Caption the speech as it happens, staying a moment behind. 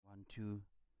to.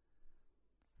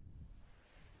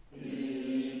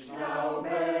 Ich glaube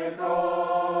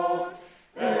Gott,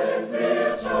 es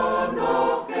wird schon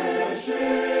noch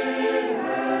geschehen,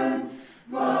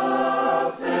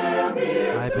 was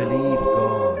mir I believe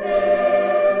God.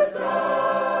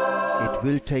 It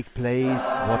will take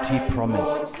place what He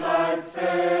promised.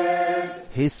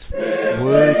 His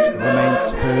word remains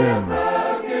firm.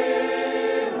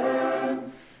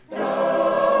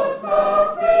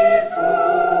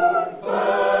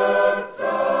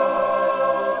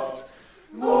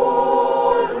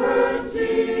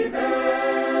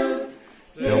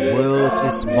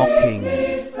 Mocking.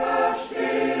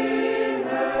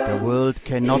 The world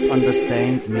cannot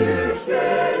understand me.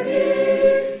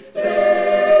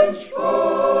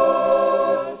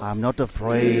 I'm not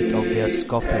afraid of their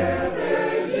scoffing.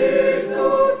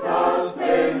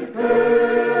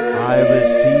 I will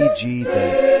see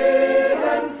Jesus.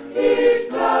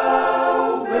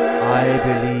 I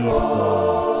believe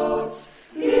God.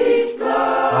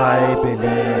 I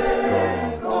believe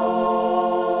God.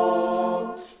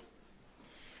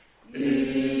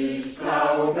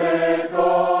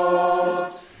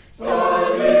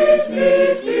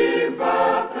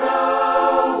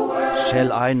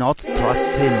 Shall I not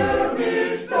trust Him?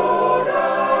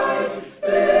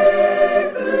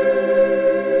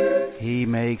 He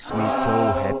makes me so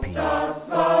happy.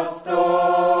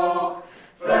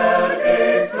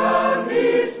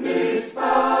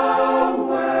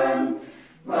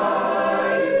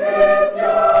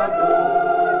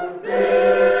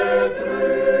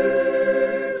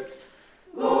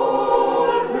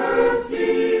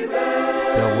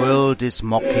 The world is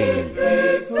mocking.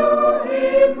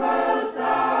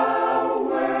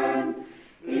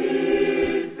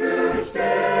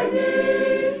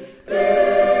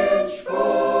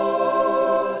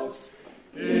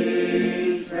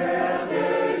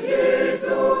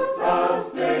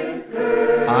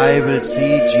 I will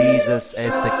see Jesus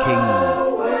as the King.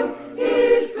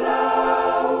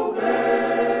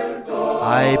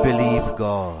 I believe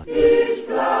God.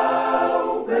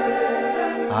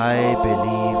 I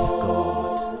believe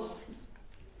God.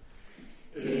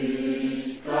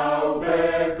 Ich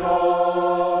glaube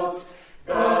Gott,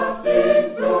 das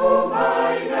dient zu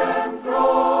meinem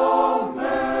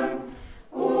Frommen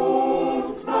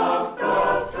und macht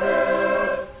das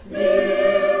Herz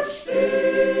mir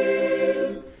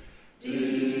still.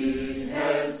 Die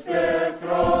hellste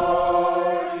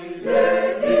Freude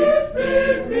ist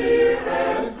in mir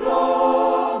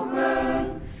entglommen,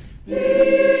 die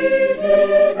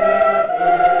nimmer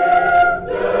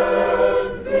enden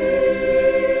will.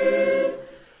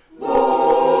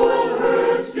 Wohl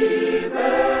hört die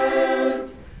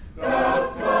Welt, das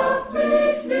macht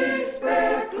mich nicht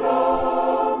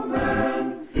beklommen.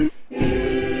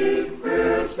 Ich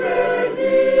fürchte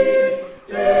nicht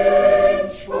den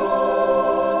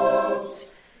Spott.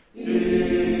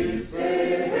 Ich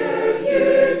sehe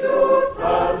Jesus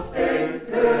als den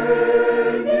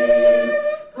König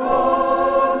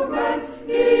kommen.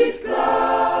 Ich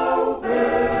glaube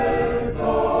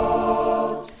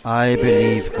Gott. I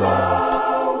believe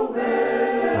God.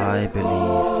 I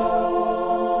believe.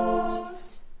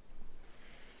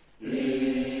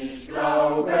 Ich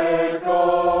glaube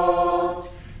Gott,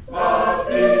 was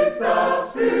ist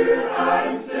das für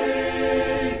ein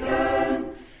Segen,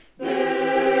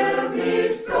 der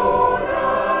mich so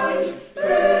reich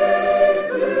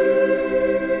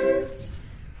beglückt.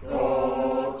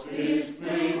 Gott ist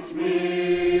mit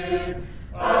mir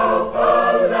auf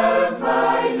allen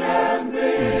meinen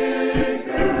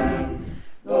Wegen,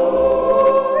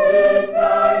 wohin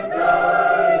sein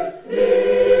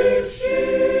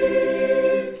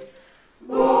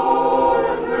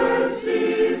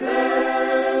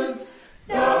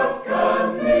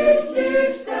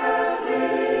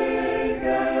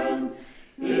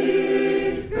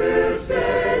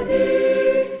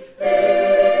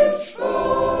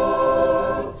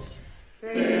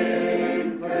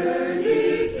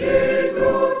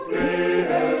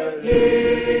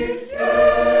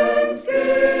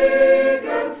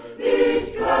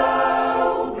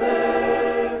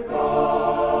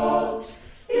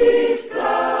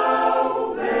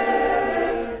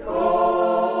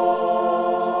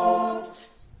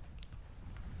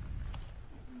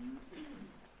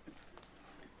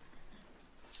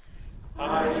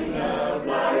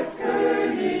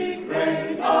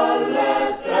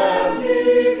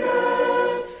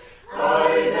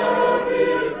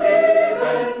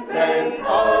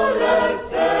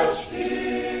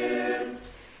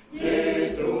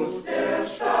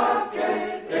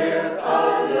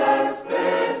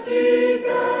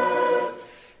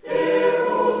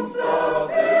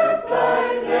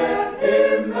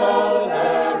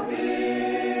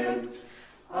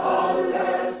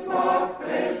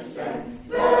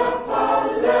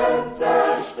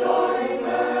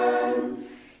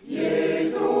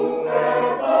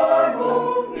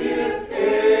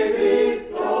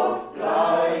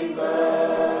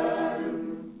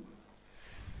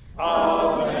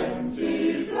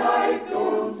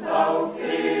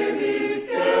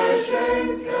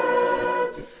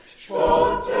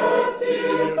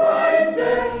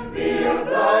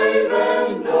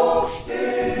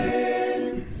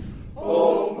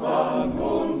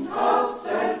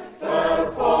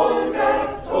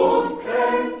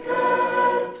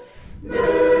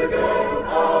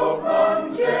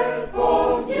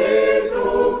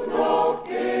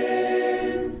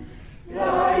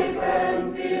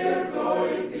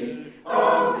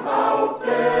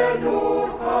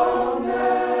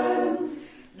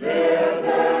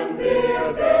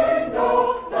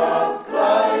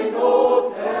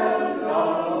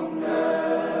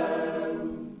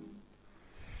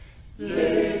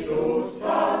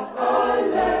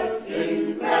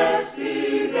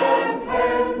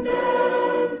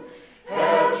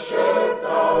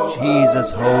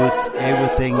Jesus holds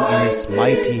everything in his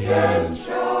mighty hands.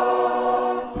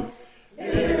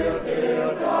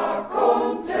 Da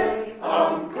konnte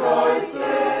am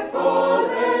Kreuze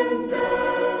vollenden.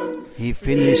 He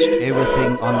finished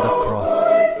everything on the cross.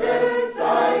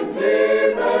 Sein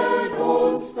Leben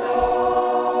uns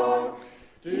dar,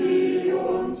 die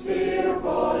uns wir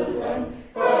wollen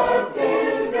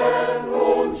vertilgen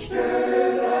und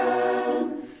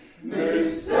stören,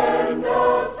 müssen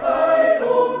das Heil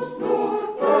uns nur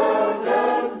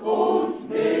fördern und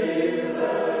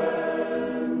mehren.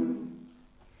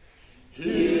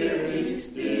 Hier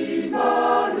ist Immanuel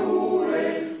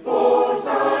vor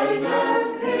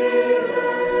seinem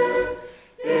Heere,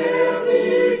 der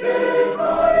die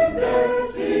Gemeinde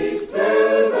sich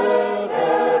selber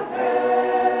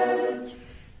erhält.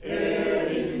 Er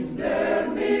in der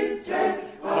Mitte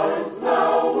als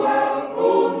Mauer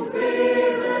und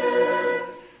Wehre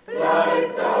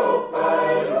bleibt auch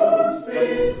bei uns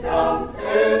bis ans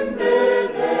Ende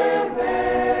der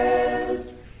Welt.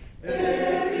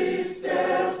 Er ist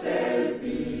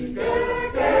derselbige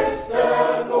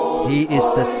gestern und He is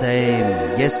the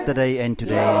same yesterday and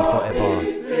today and forever.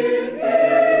 in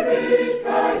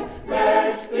Ewigkeit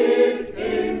mächtig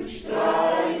im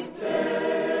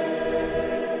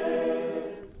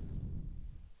Streite.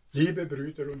 Liebe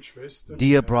Brüder und Schwestern,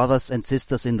 Dear brothers and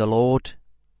sisters in the Lord,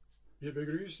 wir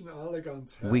begrüßen alle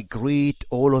ganz we herzlich, greet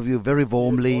all of you very die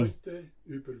warmly heute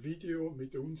über Video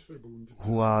mit uns verbunden sind.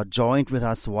 who are joined with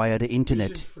us via the Wir sind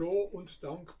internet. froh und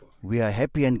dankbar, We are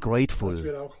happy and dass grateful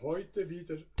wir auch heute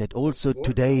wieder that also Wort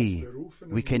today aus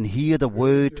berufenen we can Mund hear the hören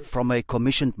word dürfen from a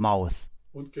commissioned mouth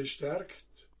und gestärkt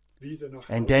wieder nach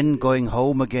and Hause then gehen. going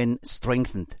home again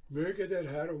strengthened. Möge der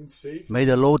Herr uns segnen, May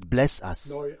the Lord bless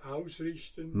us. neu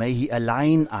ausrichten. May He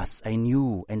align us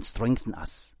anew and strengthen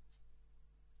us.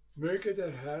 Möge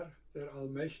der Herr, der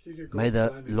allmächtige Gott, May the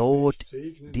seinen Lord, Knecht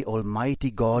segnen, the Almighty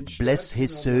ihn God, bless stärken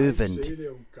His an Leib, servant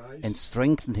Seele und Geist, and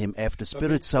strengthen him after spirit,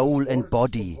 damit das soul, and Wort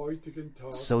body, vom heutigen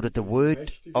Tag so that the in word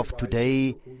mächtiger of Weise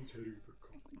today zu uns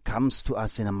herüberkommt. comes to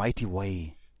us in a mighty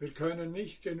way. Wir können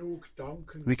nicht genug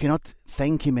danken, We cannot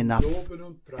thank Him enough loben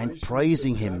und and preisen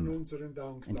praising dem Herrn Him unseren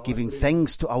Dank and giving darbringen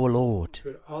thanks to our Lord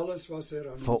für alles, was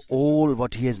an for uns all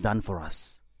what He has done for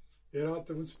us. hat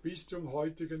uns bis zum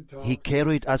heutigen Tag He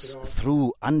carried us getragen,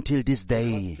 through until this hat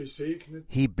day. gesegnet,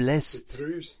 He blessed,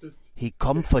 getröstet, He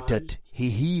comforted, He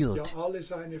ja, healed. alle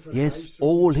seine Yes, Verheißungen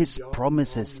all sind His Ja und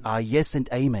promises Amen. are yes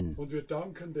and amen. Und wir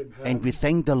danken dem Herrn, And we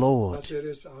thank the Lord dass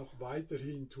es auch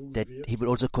weiterhin tun that wird, He will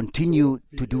also continue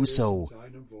wie to do es so in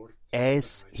seinem Wort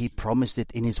as He verheißen. promised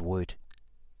it in His word.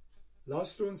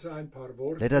 Lasst uns ein paar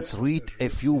Worte Let us aus read der a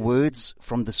Schrift few lesen. words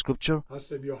from the scripture, Aus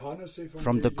dem Johannesevangelium,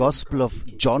 from the Gospel of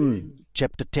Kapitel John,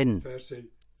 chapter 10, 10, Verse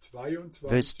 22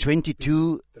 verse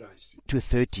 22 bis 30. to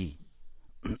 30.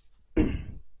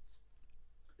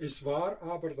 Es war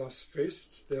aber das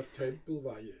Fest der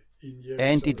Tempelweihe in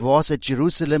And it Jerusalem. was at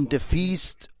Jerusalem the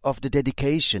feast of the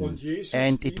dedication,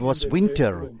 and it was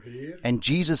winter, and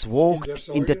Jesus walked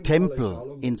in the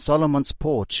temple in Solomon's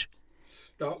porch.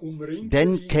 Da umringte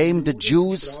Then ihn came the Juden,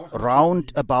 Jews sprachen zu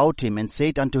round ihm, about him and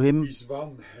said unto him, Bis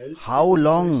wann hältst How du unsere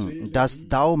long Seelen dost hin?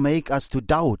 thou make us to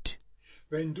doubt?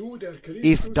 Wenn du der Christus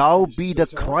If thou bist, be the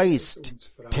so sag es Christ, uns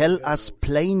frei tell heraus. us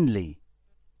plainly.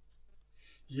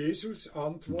 Jesus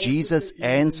antwortete Jesus ihnen,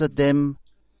 answered them,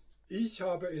 Ich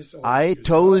habe es euch I gesagt,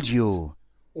 told you,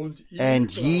 und ihr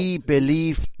and ye glaubt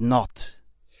believed not.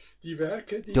 die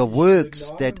Werke, die The ich in works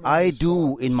den that Namen I meines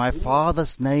do in my Vaters tue,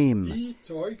 Father's name, die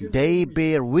zeugen they von mir,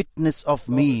 bear witness of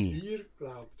aber me, ihr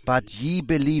glaubt but nicht. ye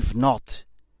believe not,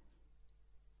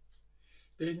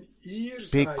 Denn ihr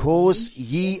seid because nicht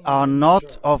ye von are meinem not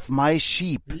Schaf, of my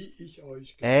sheep, wie ich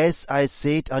euch gesagt as I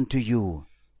said unto you.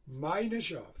 Meine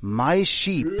Schafe My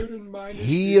sheep hören meine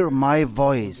hear Stimme, my und ich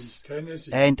voice, kenne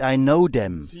sie, and I know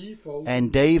them, sie folgen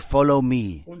and they follow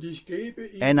me. und ich gebe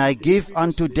ihnen And I give ewiges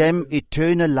unto them Leben,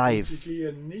 eternal und sie life,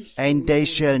 gehen nicht and they verloren,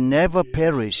 shall never gehen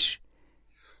perish,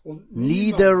 und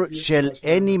neither niemand wird shall aus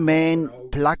meiner any Hand man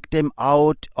rauben. pluck them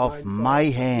out of Mein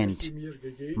my Vater, der hand. sie mir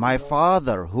gegeben My hat,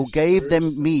 Father, who ist gave them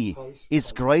größer me, als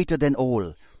is alle. greater than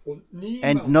all, Und and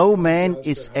niemand no kann sie man aus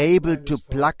is der Hand able meines to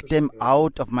pluck Vaters them reißen.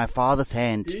 out of my Father's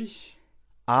hand. Ich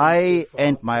I und der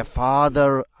and my Vater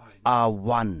Father sind are eins.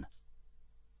 one.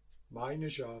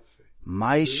 Meine Schafe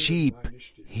My hören sheep meine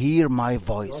Stimme. hear my Lasst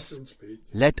voice. uns beten.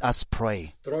 Let us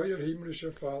pray. Treuer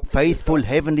himmlischer Vater, Faithful wir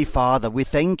danken Heavenly Father, we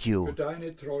thank für you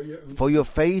deine Treue und for your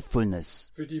faithfulness,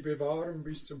 für die Bewahrung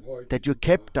bis zum heutigen that you Tag.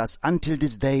 kept us until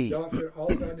this day. Ja, für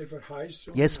all deine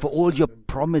Verheißungen Yes, for aus all your deinem Wort.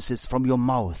 promises from your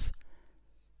mouth.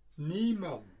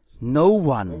 Niemand No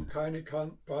one, keine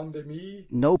Pandemie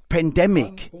no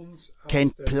pandemic kann uns aus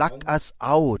can der pluck Hand us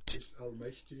out des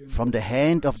Allmächtigen from the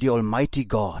hand of the Almighty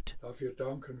God. Dafür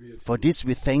danken wir For dir, this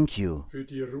we thank you, für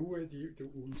die Ruhe, die du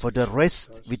uns for the geschenkt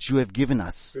rest hast, which you have given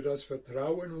us, für das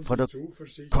Vertrauen und for die the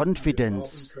Zuversicht,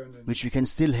 confidence die wir haben können. which we can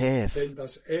still have. Denn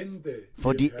das Ende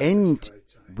For wird the end Herrlichkeit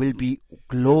sein. will be Wir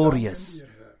glorious.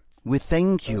 danken dir, Herr, We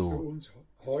thank dass du you uns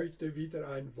heute wieder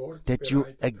ein Wort that you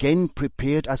bereitet again hast,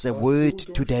 prepared us a das word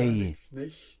du durch today, deinen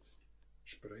Knecht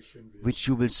sprechen wirst. which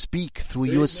you will speak through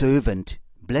your servant.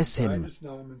 Bless him Deines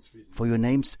Namens willen. for your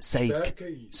name's sake. Stärke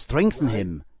ihn, Strengthen Leib,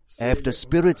 him Seele after und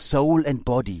spirit, Geist. soul, and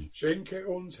body. Schenke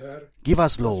uns, Herr, Give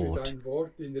us, dass wir Lord, dein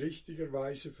Wort in richtiger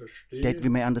Weise verstehen, that we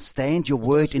may understand your und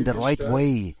word dass in wir the right gestärkt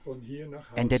way, von hier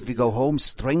nach and that Hause we go gehen. home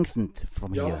strengthened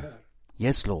from Ja, here. Herr,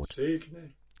 Yes, Lord.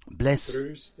 segne, Bless,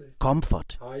 tröste,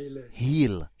 comfort, heile.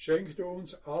 heal. Schenk du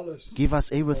uns alles, Give us was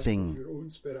du everything für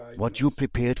uns bereitet what you hast.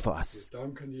 prepared for us. Wir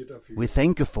danken dir dafür. We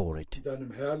thank you for it. In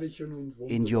deinem herrlichen und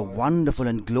In your wunderbaren wonderful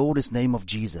and glorious name of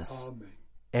Jesus.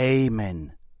 Amen.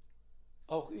 Amen.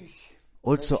 Auch ich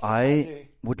Also möchte I alle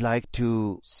would like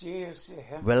to sehr, sehr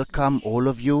herzlich welcome all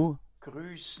of you,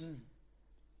 grüßen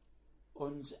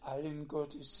und allen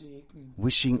Gottes Segen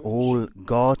wishing wünschen. all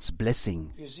God's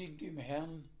blessing. Wir sind dem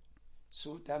Herrn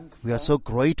so dankbar, We are so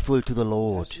grateful to the dass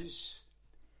Lord es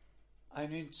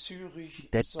einen Zürich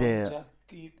that Sonntag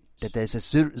gibt, that there's a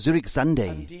Zurich an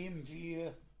Sunday dem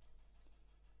wir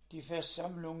die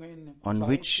Versammlungen on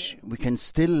which weiter we can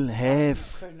still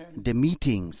have können the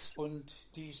meetings. und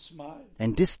diesmal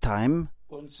And this time,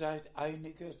 und seit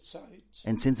einiger Zeit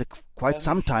and since quite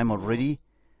some time already,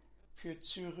 für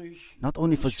Zürich, not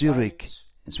only for die Zurich Schweiz,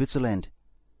 in Switzerland,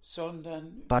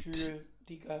 sondern but für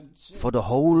die ganze for the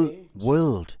whole Welt.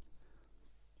 world.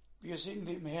 Wir sind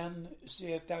dem Herrn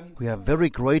sehr dankbar We are very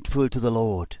grateful to the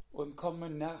Lord. und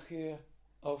kommen nachher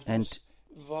auf And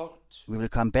das Wort, we will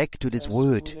come back to this das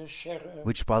word Bruder Scherer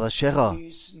which Brother Scherer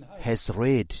gelesen hat, has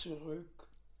read. zurück.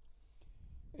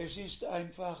 Es ist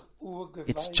einfach It's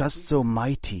urgewaltig, just so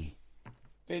mighty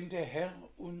wenn der Herr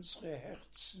unsere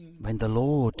Herzen when the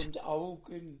Lord und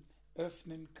Augen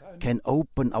öffnen kann, can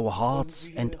open our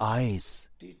hearts and eyes,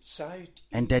 die Zeit,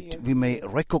 and in that der we may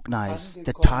wir recognize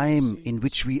the time in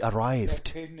which we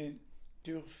arrived. erkennen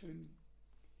dürfen.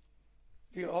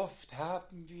 Wie oft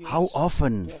haben wir How es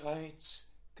often, bereits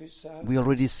gesagt, we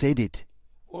already said it,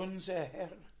 unser Herr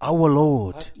our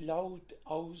Lord hat laut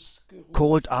ausgerufen,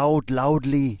 called out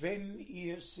loudly, wenn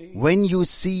ihr seht, when you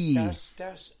see dass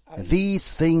das alles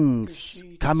these things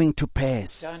coming to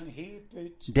pass, dann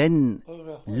hebet then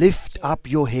eure lift Häupter up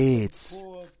your heads,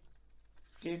 vor,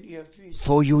 denn ihr wisst,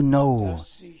 for you know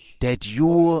dass sich that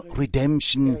your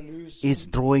redemption is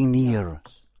drawing near.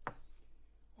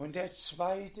 und der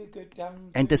zweite Gedanke,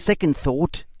 And the second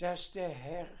thought, dass der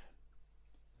Herr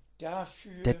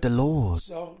dafür that the Lord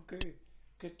Sorge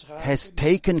getragen has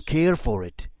taken care for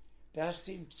it, dass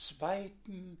dem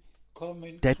zweiten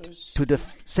Kommen that Christi to the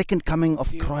second coming of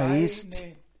die Christ,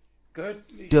 reine,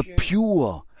 göttliche the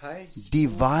pure, Heilsbotschaft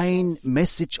divine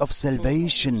message of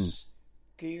salvation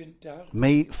vorausgehen darf.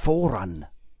 may forerun.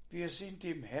 Wir sind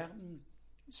dem Herrn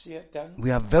sehr dankbar,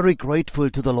 We are very grateful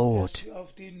to the Lord dass wir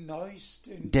auf den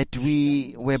neuesten that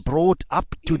we were brought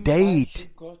up to im date Reiche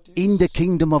Gottes in the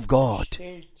kingdom of God.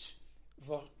 gestellt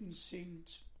worden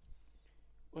sind.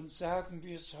 Und sagen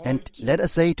wir es And heute let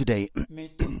us say today,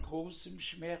 mit großem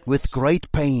Schmerz, with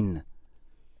great pain,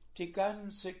 die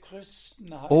ganze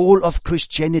Christenheit all of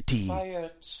Christianity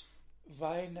feiert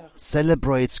Weihnachten,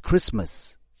 celebrates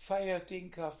Christmas, feiert den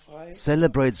Karfreitag,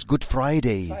 celebrates Good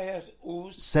Friday, feiert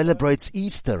Ostern, celebrates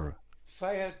Easter,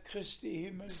 feiert Christi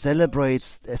Himmelfahrt,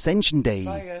 celebrates Ascension Day,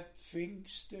 feiert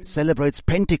Pfingsten celebrates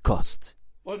Pentecost,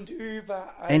 und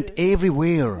überall and in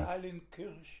everywhere, allen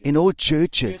Kirchen in all wird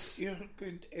churches,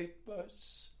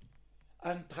 irgendetwas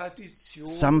an Tradition.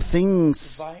 some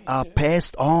things are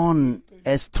passed on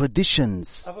as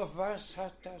traditions. Aber was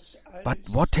hat das alles But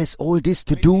what has all this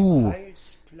to mit dem do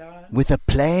Heilsplan, with a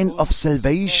plan of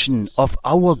salvation of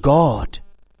our God?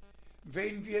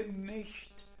 wenn wir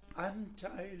nicht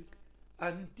Anteil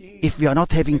an dem, If we are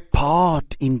not having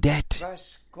part in that,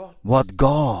 was Gott what zu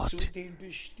God den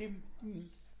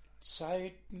bestimmten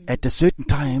Zeiten, at a certain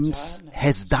times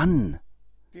has done.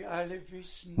 wir alle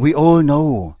wissen, We all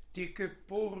know die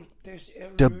Geburt des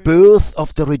the Erlösers birth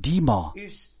of the Redeemer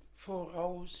ist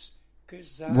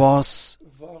vorausgesagt was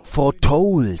worden.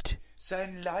 foretold.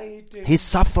 Sein Leiden,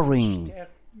 His suffering, Sterben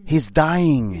His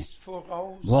dying ist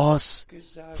was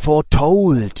vorausgesagt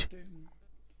foretold. worden.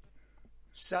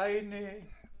 Seine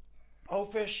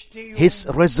Auferstehung His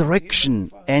und resurrection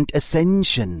Himmelfahrt and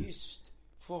ascension ist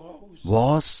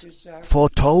was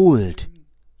foretold.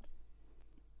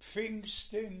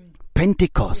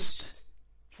 Pentecost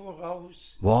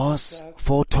was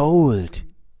foretold.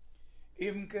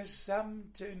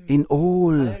 In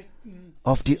all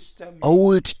of the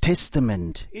Old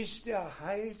Testament,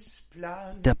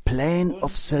 the plan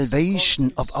of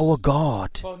salvation of our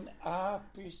God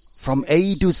from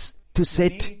A to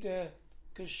Z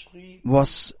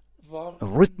was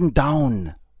written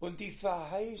down,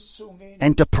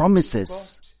 and the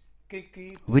promises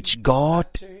which God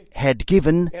had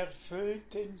given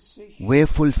were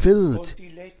fulfilled,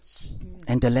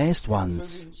 and the last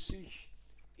ones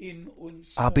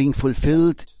are being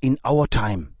fulfilled in our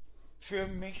time.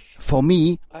 For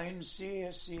me,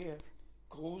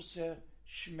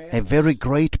 a very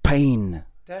great pain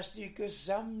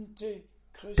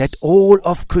that all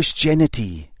of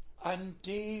Christianity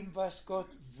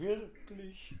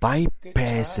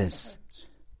bypasses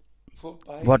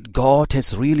what God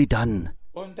has really done,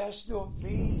 and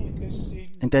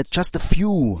that just a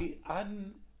few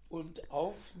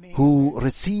who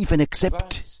receive and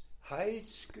accept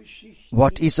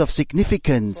what is of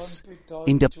significance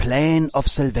in the plan of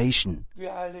salvation.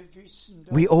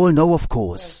 We all know, of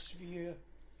course,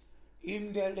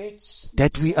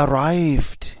 that we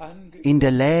arrived in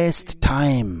the last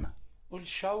time.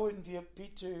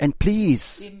 And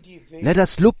please, let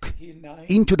us look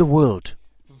into the world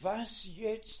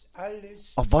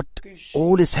of what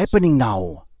all is happening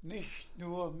now.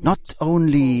 Not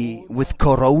only with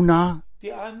Corona,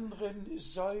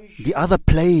 the other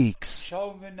plagues.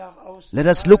 Let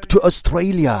us look to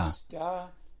Australia.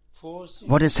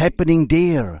 What is happening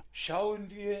there?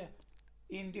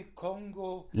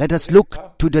 Let us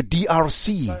look to the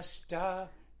DRC.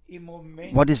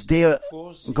 What is there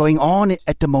going on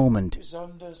at the moment?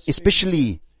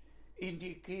 Especially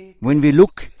when we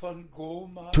look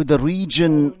to the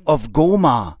region of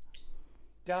Goma.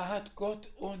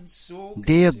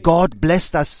 There God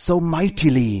blessed us so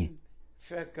mightily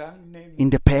in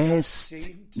the past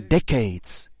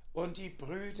decades.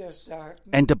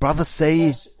 And the brothers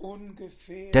say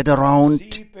that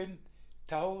around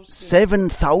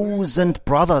 7,000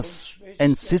 brothers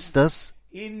and sisters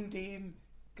in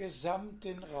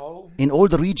all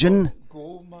the region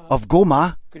of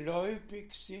Goma,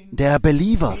 they are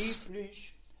believers.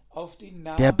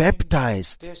 They are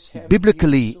baptized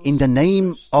biblically in the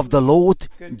name of the Lord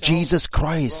Jesus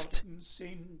Christ.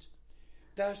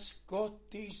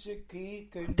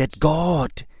 That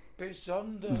God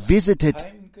visited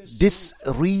this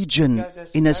region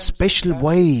in a special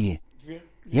way.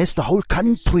 Yes, the whole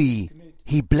country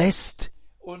He blessed.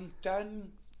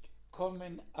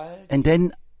 And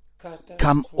then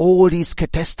come all these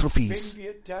catastrophes.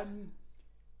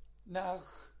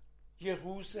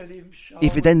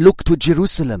 If we then look to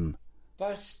Jerusalem,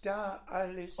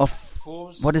 of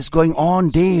what is going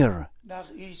on there,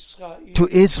 to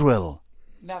Israel,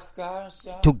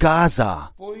 to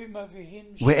Gaza,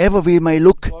 wherever we may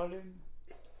look,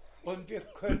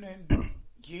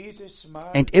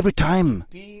 and every time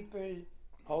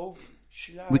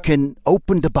we can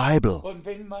open the Bible,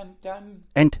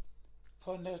 and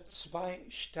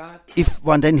if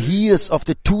one then hears of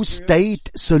the two-state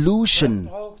solution,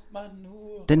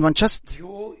 then one just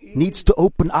needs to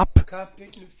open up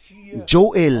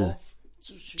Joel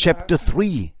chapter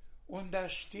 3.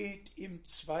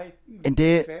 And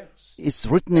there is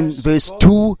written in verse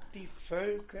 2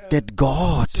 that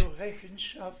God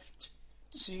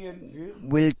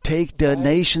will take the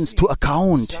nations to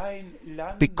account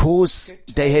because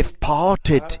they have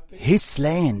parted His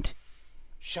land.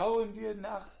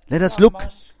 Let us look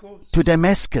to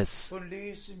Damascus,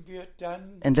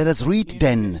 and let us read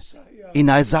then in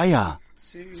Isaiah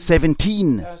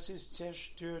 17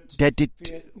 that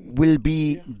it will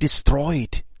be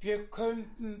destroyed. We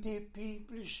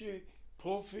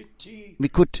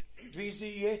could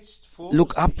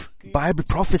look up Bible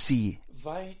prophecy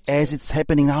as it's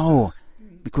happening now.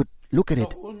 We could look at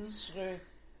it.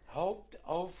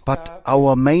 But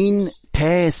our main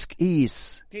task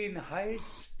is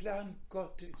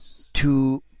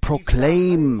to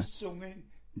proclaim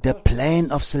the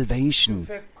plan of salvation,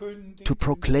 to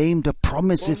proclaim the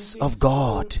promises of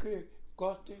God,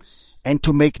 and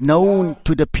to make known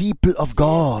to the people of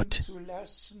God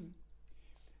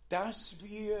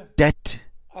that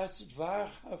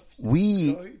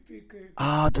we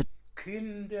are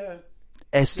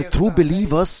as the true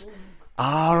believers,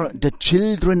 are the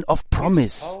children of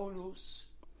promise.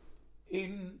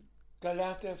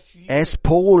 As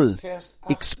Paul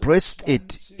expressed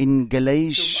it in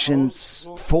Galatians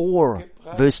 4,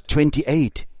 verse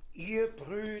 28,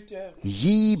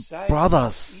 ye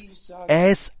brothers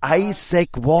as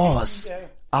Isaac was,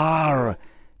 are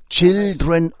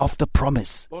children of the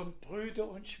promise.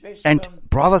 And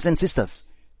brothers and sisters,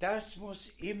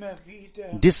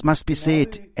 this must be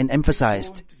said and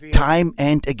emphasized time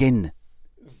and again.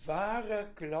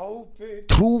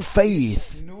 True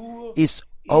faith is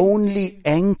only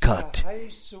anchored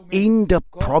in the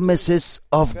promises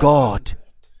of God.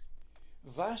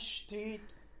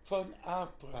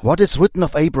 What is written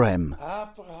of Abraham?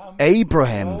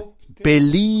 Abraham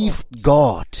believed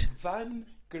God.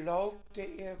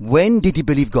 When did he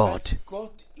believe God?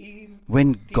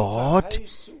 When God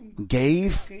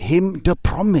gave him the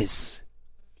promise.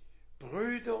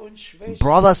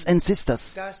 Brothers and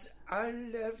sisters,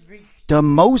 the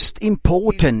most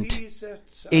important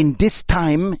in this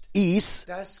time is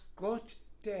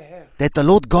that the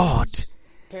Lord God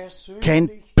can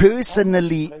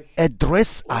personally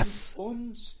address us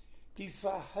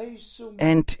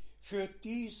and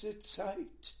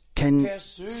can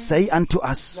say unto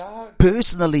us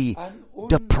personally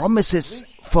the promises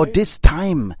for this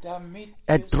time,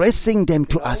 addressing them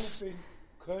to us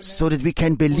so that we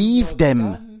can believe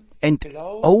them, and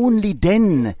only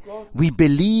then we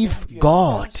believe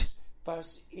God.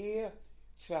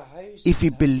 If we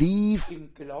believe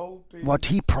what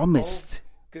He promised.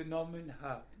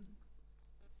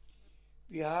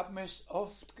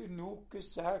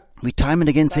 We time and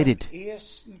again said it.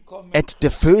 At the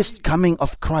first coming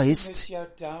of Christ,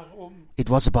 it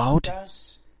was about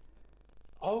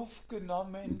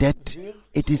that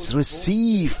it is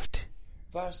received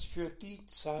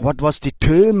what was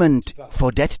determined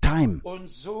for that time.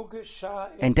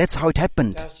 And that's how it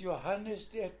happened.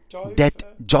 That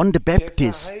John the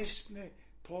Baptist,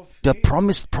 the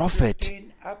promised prophet,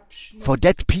 for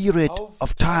that period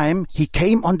of time, he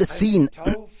came on the scene.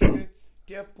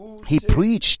 He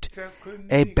preached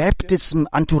a baptism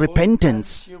unto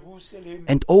repentance,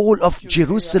 and all of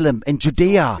Jerusalem and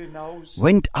Judea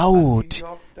went out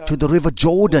to the river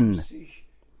Jordan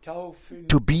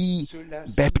to be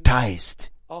baptized.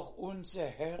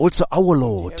 Also our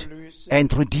Lord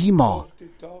and Redeemer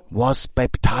was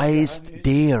baptized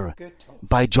there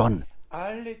by John.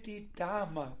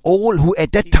 All who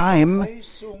at that time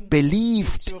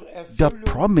believed the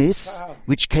promise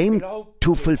which came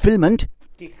to fulfillment,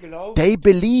 they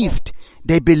believed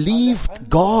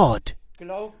God.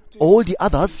 All the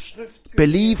others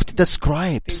believed the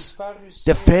scribes,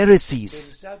 the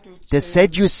Pharisees, the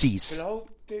Sadducees.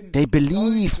 They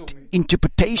believed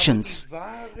interpretations,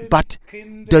 but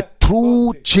the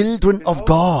true children of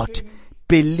God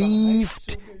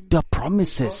believed the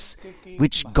promises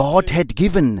which God had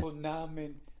given,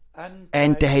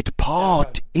 and they had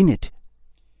part in it.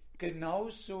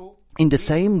 In the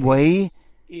same way,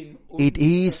 it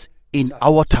is in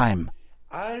our time.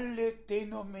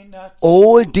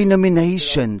 All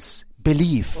denominations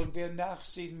believe,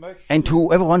 and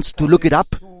whoever wants to look it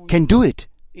up can do it.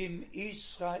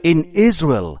 In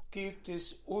Israel,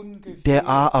 there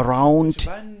are around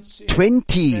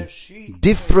 20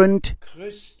 different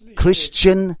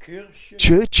Christian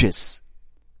churches.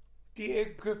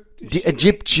 The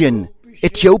Egyptian,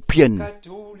 Ethiopian,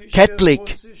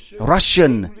 Catholic,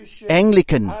 Russian,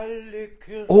 Anglican,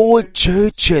 all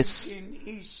churches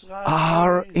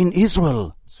are in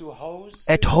Israel,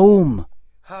 at home,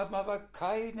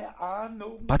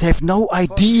 but have no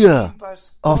idea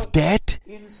of that,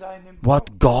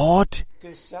 what God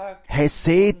has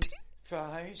said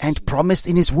and promised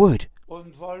in His Word.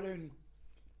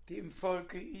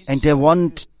 And they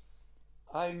want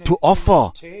to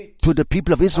offer to the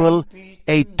people of Israel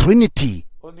a Trinity.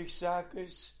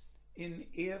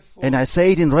 And I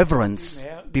say it in reverence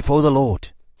before the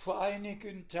Lord.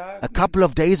 A couple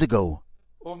of days ago,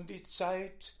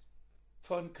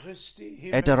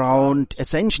 at around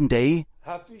Ascension Day,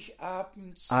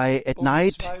 at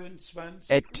night,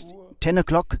 at 10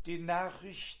 o'clock,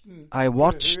 I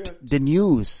watched the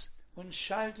news.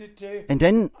 And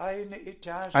then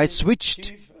I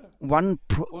switched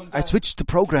the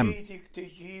program.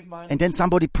 And then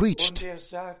somebody preached.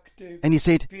 And he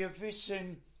said,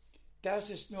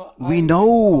 we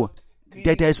know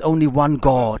that there is only one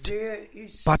God,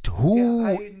 but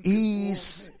who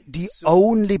is the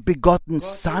only begotten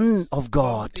Son of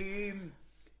God,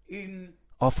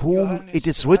 of whom it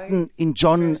is written in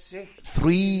John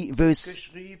 3 verse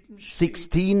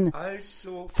 16,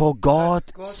 for God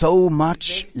so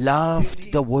much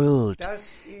loved the world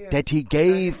that He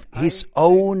gave His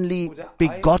only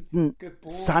begotten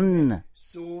Son.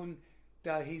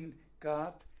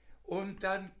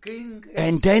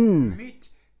 And then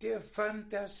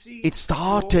it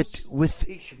started with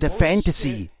the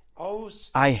fantasy.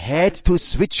 I had to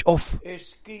switch off.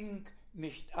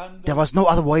 There was no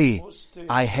other way.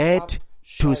 I had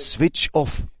to switch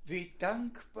off.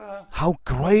 How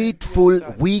grateful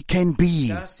we can be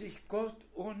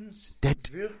that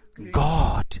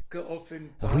God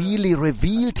really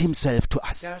revealed Himself to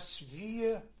us,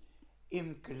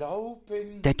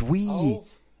 that we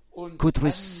could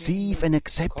receive and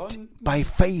accept by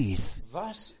faith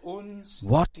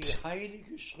what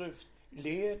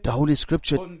the Holy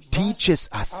Scripture teaches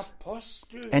us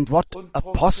and what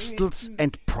apostles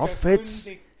and prophets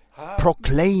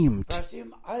proclaimed,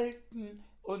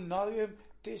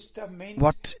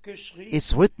 what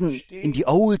is written in the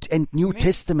Old and New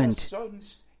Testament,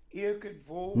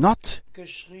 not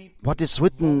what is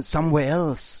written somewhere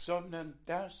else,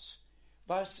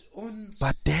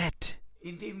 but that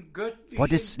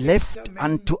what is left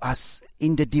unto us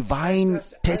in the Divine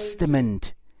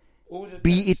Testament,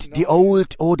 be it the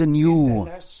Old or the New.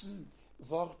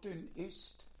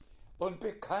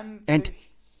 And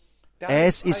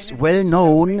as is well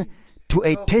known, to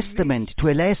a testament, to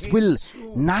a last will,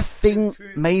 nothing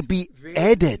may be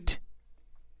added.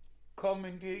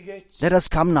 Let us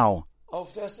come now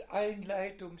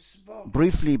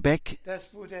briefly back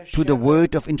to the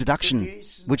word of introduction,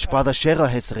 which Brother Scherer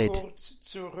has read.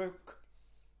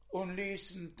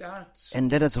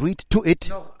 And let us read to it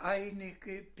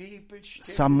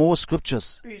some more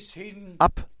scriptures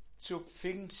up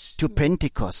to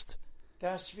Pentecost,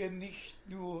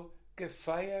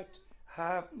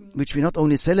 which we not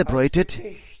only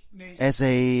celebrated as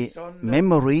a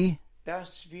memory,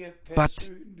 but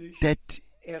that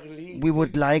we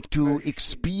would like to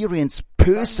experience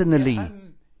personally.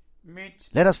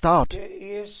 Let us start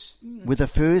with the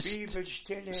first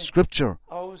scripture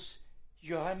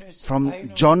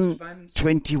from John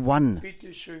 21.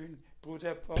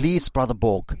 Please, Brother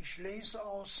Borg.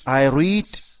 I read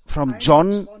from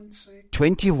John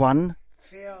 21,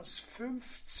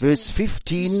 verse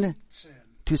 15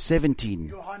 to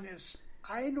 17.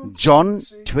 John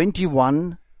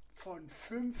 21,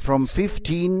 from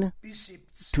 15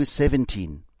 to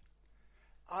 17.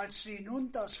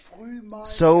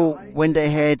 So when they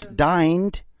had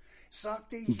dined,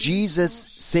 Jesus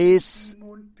says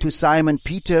to Simon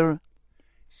Peter,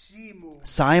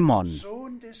 Simon,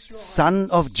 son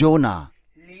of Jonah,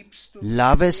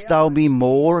 lovest thou me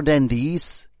more than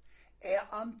these?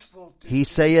 He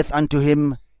saith unto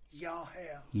him,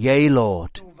 Yea,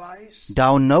 Lord,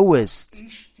 thou knowest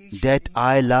that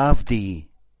I love thee.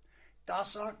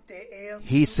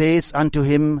 He says unto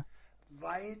him,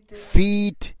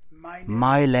 Feed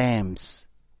my lambs.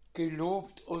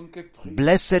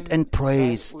 Blessed and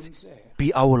praised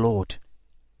be our Lord.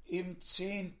 In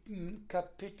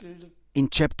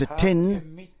chapter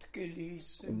 10,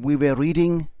 we were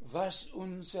reading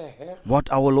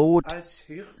what our Lord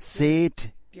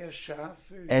said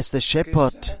as the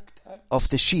shepherd of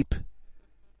the sheep.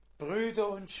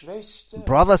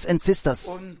 Brothers and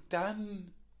sisters,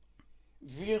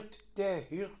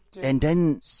 and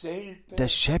then the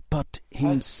shepherd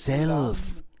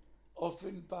himself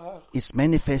is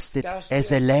manifested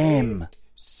as a lamb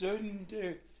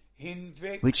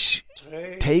which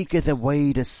taketh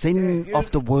away the sin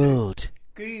of the world.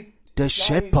 The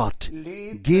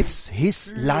shepherd gives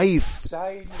his life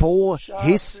for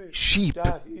his sheep.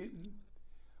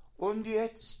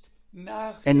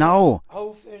 And now,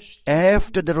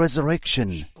 after the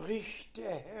resurrection,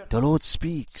 the Lord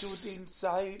speaks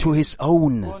to His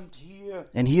own.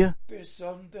 And here,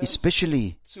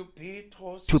 especially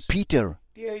to Peter,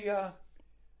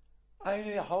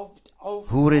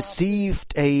 who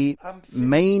received a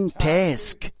main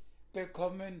task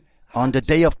on the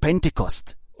day of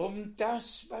Pentecost,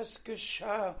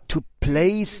 to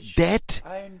place that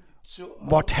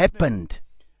what happened.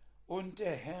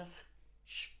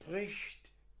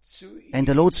 And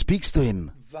the Lord speaks to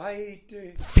him,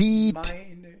 Feed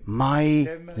my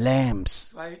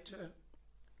lambs.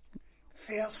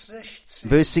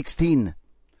 Verse 16.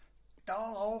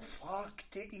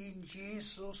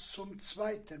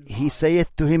 He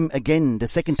saith to him again the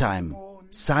second time,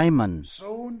 Simon,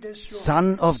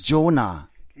 son of Jonah,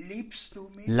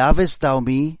 lovest thou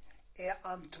me?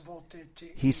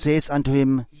 He says unto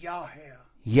him,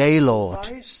 Yea, Lord,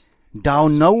 thou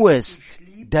knowest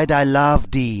that I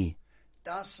love thee.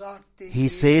 He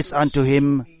says unto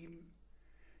him,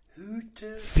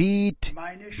 Feed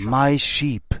my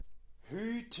sheep.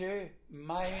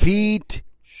 Feed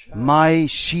my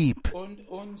sheep.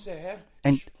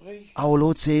 And our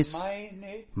Lord says,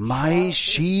 My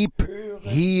sheep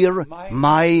hear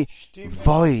my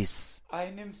voice.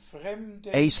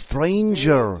 A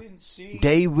stranger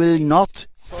they will not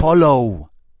follow.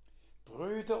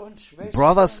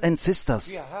 Brothers and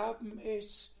sisters,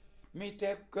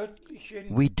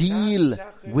 we deal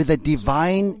with a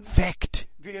divine fact.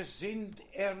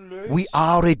 We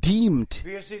are redeemed.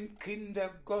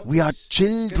 We are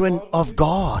children of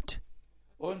God.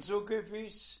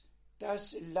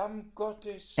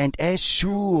 And as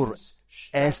sure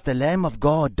as the Lamb of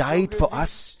God died for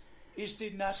us,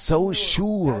 so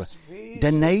sure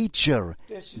the nature,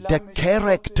 the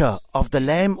character of the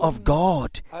Lamb of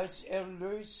God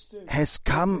has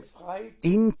come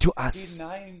into us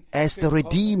as the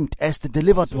redeemed, as the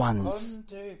delivered ones.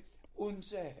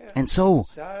 And so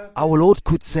our Lord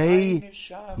could say,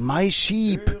 "My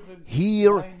sheep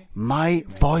hear my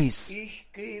voice.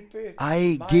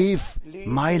 I give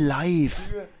my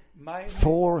life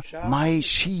for my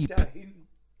sheep."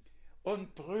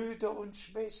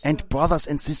 And brothers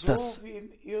and sisters,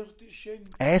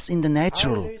 as in the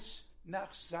natural,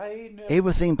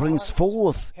 everything brings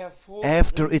forth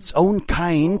after its own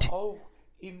kind,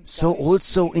 so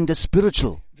also in the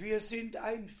spiritual.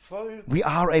 We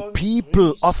are a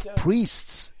people of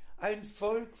priests,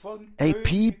 a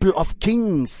people of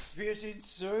kings.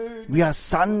 We are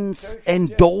sons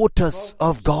and daughters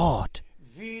of God,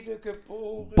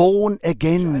 born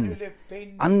again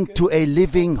unto a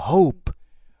living hope.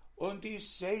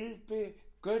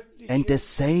 And the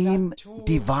same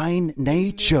divine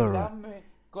nature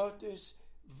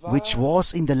which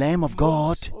was in the Lamb of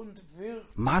God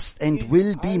must and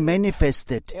will be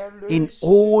manifested in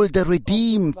all the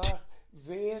redeemed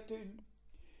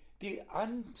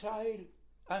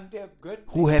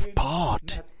who have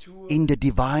part in the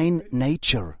divine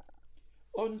nature.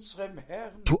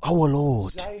 To our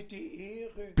Lord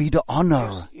be the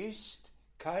honor.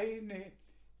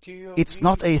 It's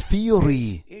not a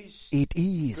theory, it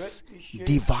is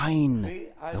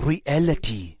divine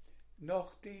reality.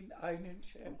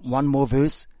 One more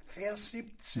verse.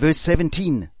 Verse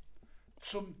 17.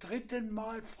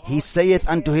 He saith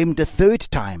unto him the third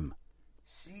time,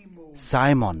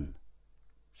 "Simon,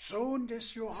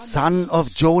 son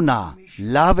of Jonah,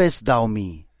 lovest thou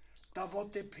me?"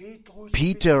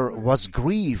 Peter was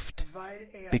grieved,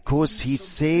 because he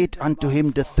said unto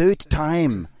him the third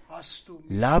time,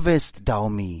 "Lovest thou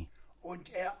me?"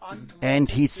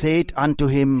 And he said unto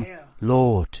him,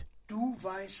 "Lord,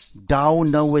 thou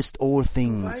knowest all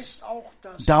things.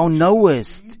 Thou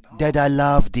knowest that I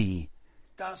love thee."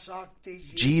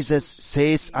 Jesus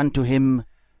says unto him,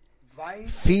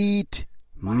 "Feed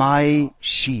my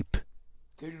sheep."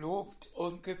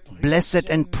 Blessed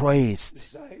and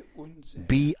praised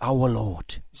be our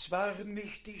Lord.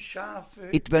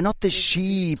 It were not the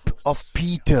sheep of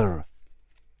Peter.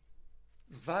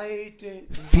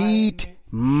 "Feed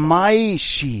my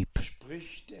sheep,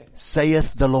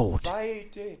 saith the Lord.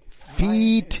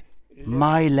 Feed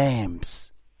my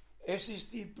lambs."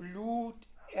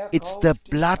 It's the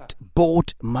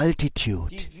blood-bought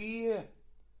multitude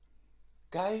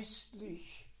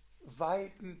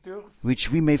which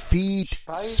we may feed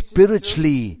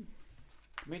spiritually,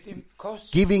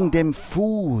 giving them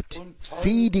food,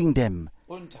 feeding them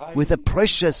with a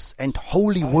precious and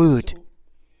holy word.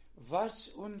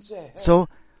 So,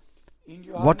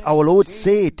 what our Lord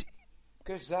said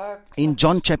in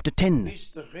John chapter 10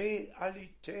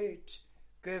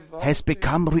 has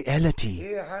become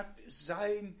reality.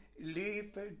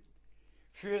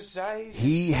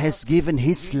 He has given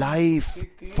His life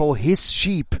for His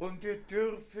sheep.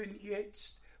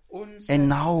 And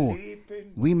now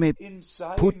we may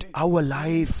put our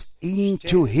life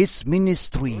into His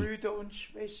ministry.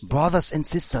 Brothers and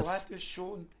sisters,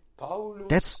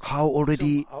 that's how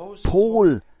already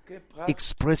Paul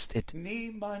expressed it.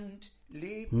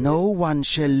 No one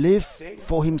shall live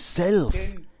for himself,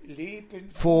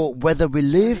 for whether we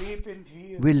live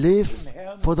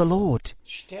for the Lord.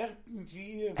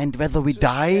 And whether we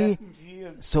die,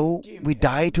 so we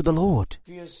die to the Lord.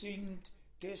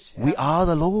 We are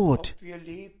the Lord.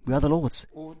 We are the Lord's.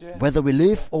 Whether we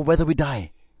live or whether we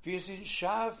die.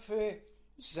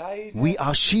 We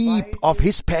are sheep of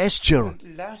His pasture.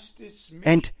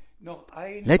 And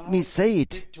let me say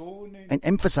it and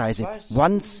emphasize it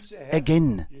once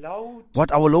again.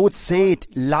 What our Lord said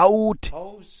loud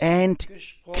and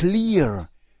clear.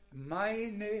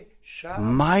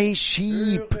 My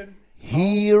sheep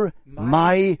hear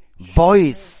my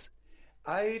voice.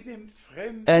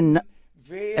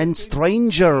 And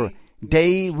stranger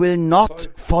they will not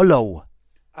follow.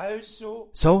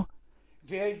 So,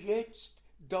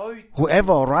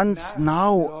 whoever runs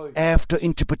now after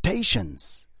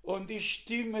interpretations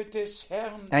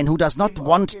and who does not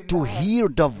want to hear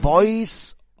the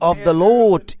voice of the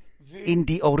Lord in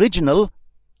the original,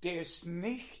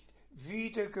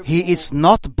 He is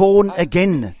not born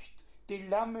again.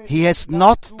 He has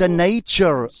not the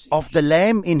nature of the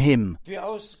Lamb in him.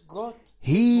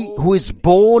 He who is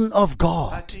born of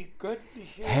God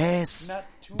has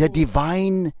the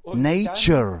divine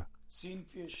nature.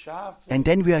 And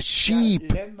then we are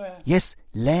sheep, yes,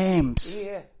 lambs,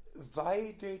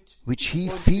 which he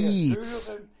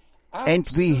feeds. And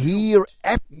we hear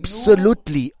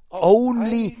absolutely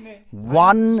only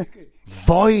one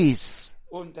voice.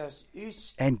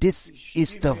 And this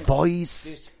is the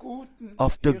voice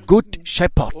of the Good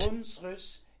Shepherd,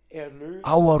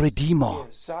 our Redeemer,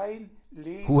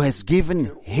 who has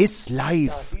given his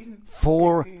life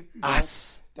for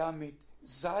us,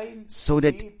 so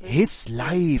that his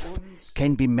life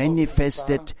can be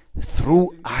manifested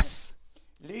through us.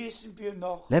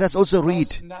 Let us also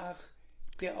read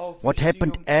what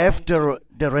happened after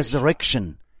the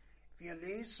resurrection.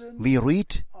 We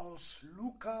read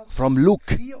from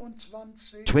Luke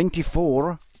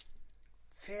 24,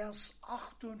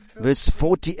 verse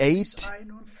 48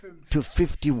 to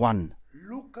 51.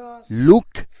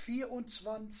 Luke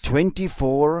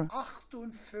 24,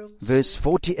 verse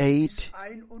 48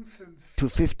 to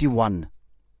 51.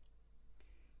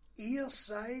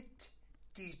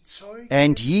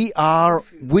 And ye are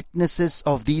witnesses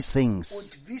of these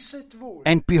things.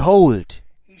 And behold,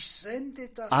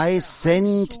 I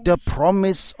send the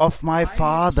promise of my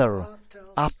Father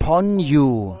upon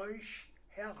you.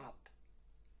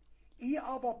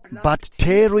 But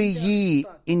tarry ye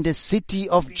in the city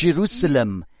of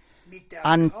Jerusalem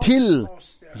until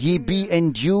ye be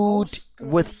endued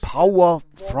with power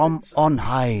from on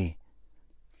high.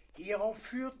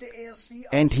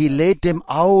 And he led them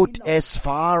out as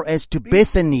far as to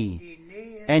Bethany,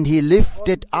 and he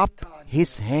lifted up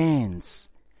his hands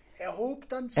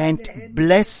and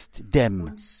blessed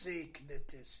them.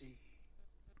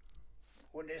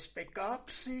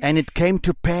 And it came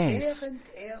to pass,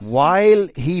 while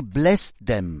he blessed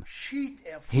them,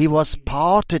 he was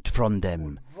parted from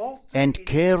them and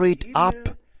carried up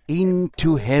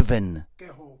into heaven.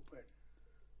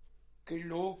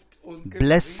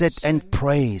 Blessed and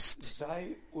praised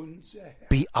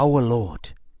be our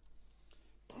Lord.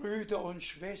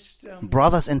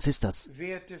 Brothers and sisters,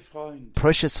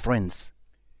 precious friends,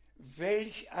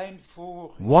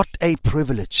 what a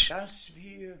privilege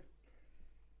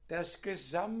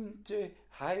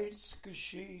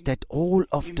that all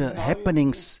of the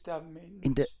happenings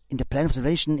in the plan of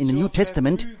salvation in the New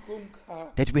Testament,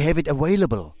 that we have it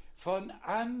available.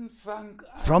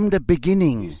 From the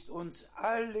beginning,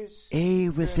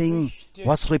 everything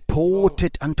was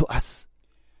reported unto us.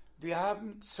 We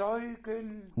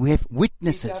have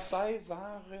witnesses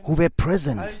who were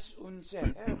present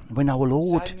when our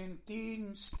Lord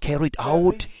carried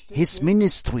out his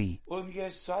ministry.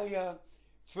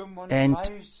 And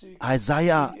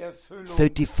Isaiah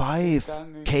 35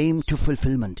 came to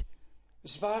fulfillment.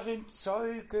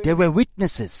 There were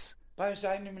witnesses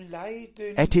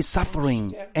at his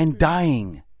suffering and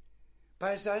dying,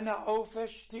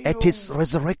 at his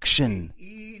resurrection,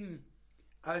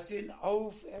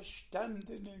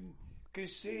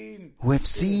 who have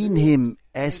seen him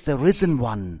as the risen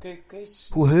one,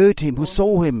 who heard him, who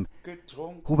saw him,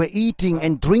 who were eating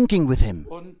and drinking with him.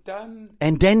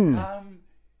 And then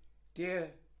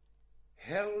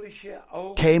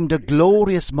came the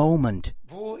glorious moment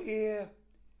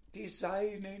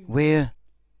where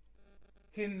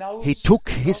he took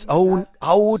his own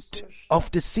out of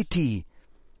the city.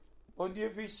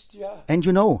 And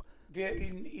you know,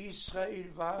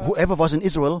 whoever was in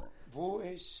Israel,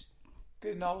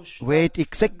 where it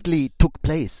exactly took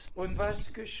place.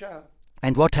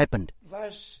 And what happened?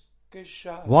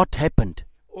 What happened?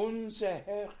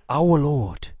 Our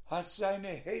Lord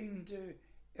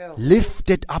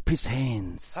lifted up his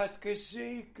hands.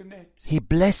 He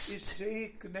blessed.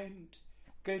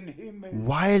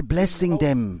 While blessing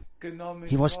them,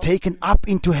 he was taken up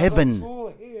into heaven.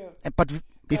 But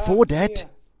before that,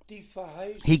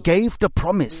 he gave the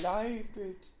promise,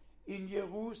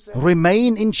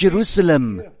 remain in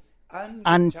Jerusalem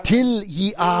until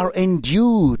ye are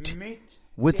endued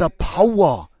with the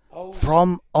power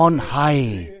from on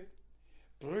high.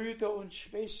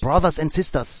 Brothers and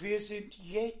sisters,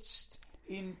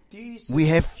 we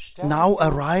have now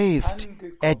arrived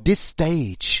at this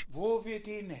stage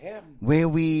where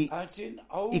we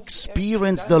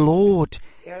experience the Lord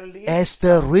as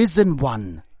the risen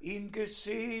one. We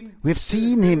have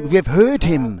seen him, we have heard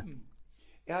him.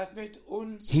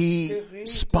 He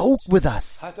spoke with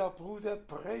us.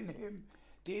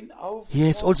 He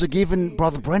has also given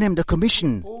Brother Branham the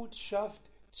commission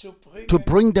to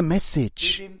bring the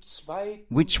message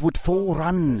which would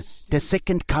forerun the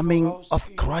second coming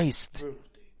of Christ.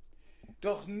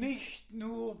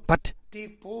 But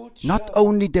not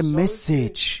only the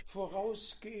message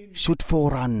should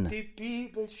forerun.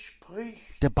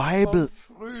 The Bible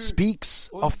speaks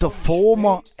of the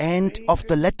former and of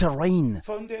the latter rain,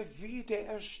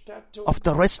 of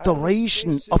the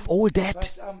restoration of all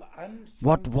that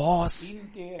what was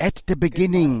at the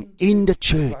beginning in the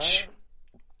church.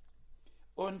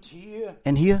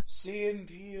 And here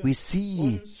we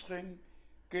see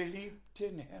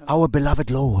our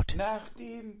beloved Lord.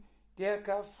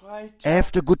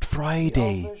 After Good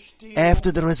Friday,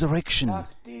 after the resurrection,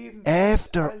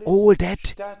 after all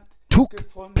that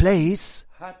took place,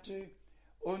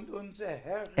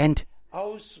 and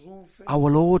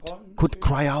our Lord could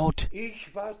cry out,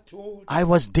 I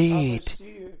was dead,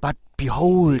 but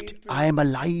behold, I am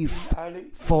alive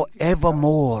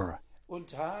forevermore,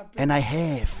 and I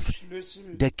have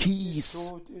the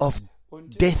keys of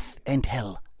death and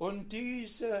hell.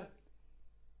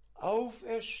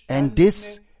 And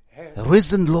this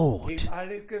risen Lord,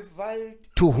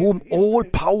 to whom all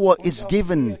power is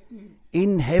given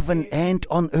in heaven and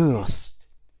on earth,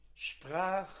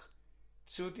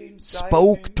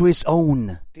 spoke to his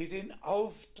own,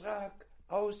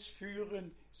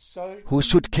 who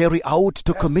should carry out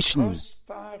the commission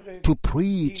to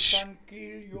preach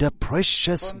the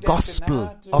precious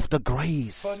gospel of the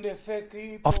grace,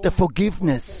 of the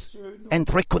forgiveness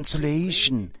and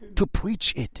reconciliation, to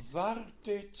preach it.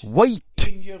 Wait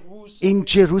in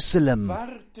Jerusalem,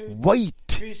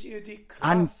 wait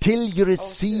until you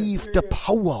receive the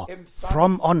power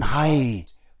from on high,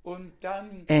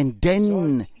 and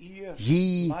then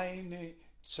ye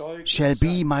shall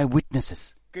be my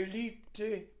witnesses.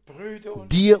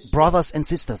 Dear brothers and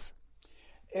sisters,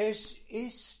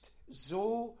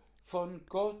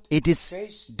 it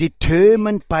is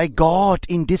determined by God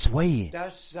in this way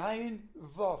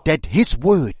that His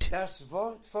word,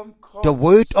 the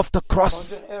word of the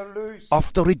cross,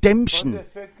 of the redemption,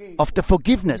 of the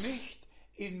forgiveness,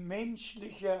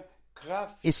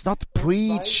 is not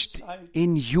preached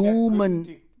in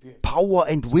human power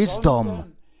and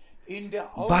wisdom,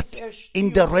 but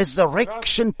in the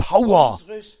resurrection power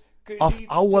of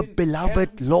our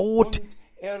beloved Lord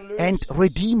and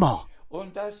Redeemer.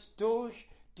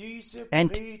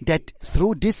 And that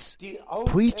through this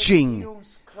preaching,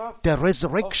 the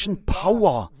resurrection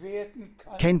power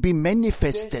can be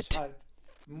manifested.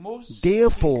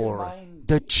 Therefore,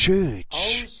 the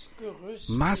church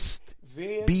must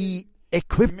be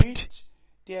equipped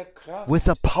with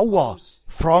the power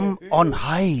from on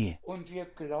high.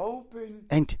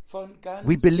 And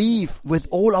we believe with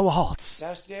all our hearts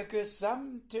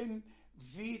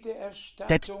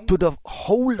that to the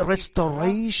whole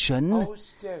restoration,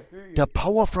 the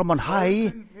power from on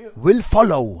high will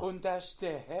follow,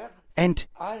 and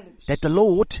that the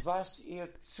Lord,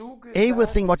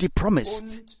 everything what He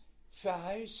promised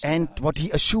and what He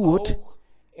assured,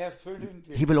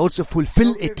 He will also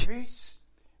fulfill it.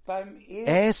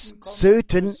 As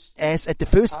certain as at the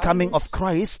first coming of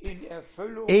Christ,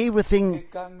 everything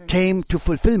came to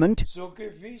fulfillment,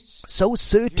 so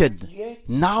certain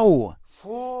now,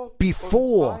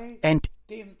 before and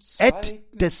at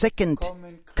the second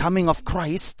coming of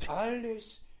Christ,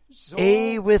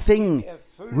 everything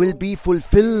will be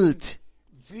fulfilled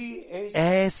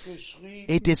as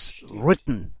it is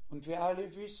written.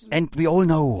 And we all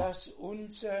know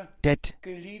that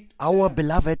our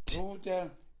beloved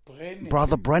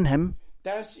Brother Branham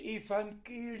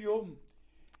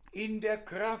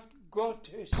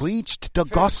preached the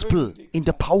gospel in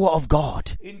the power of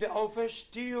God, in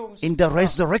the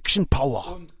resurrection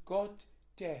power,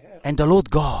 and the Lord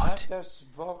God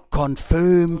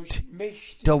confirmed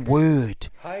the word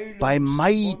by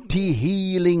mighty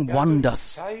healing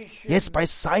wonders, yes, by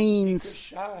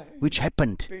signs which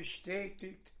happened.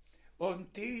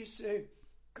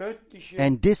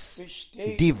 And this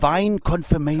divine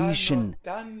confirmation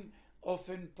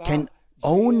can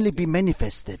only be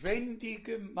manifested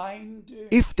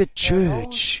if the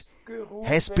church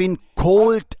has been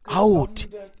called out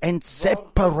and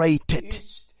separated,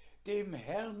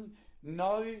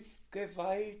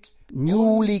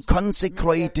 newly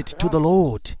consecrated to the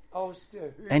Lord,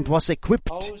 and was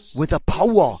equipped with a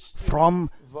power from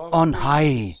on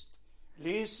high.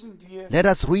 Let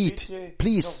us read,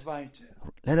 please.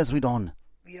 Let us read on.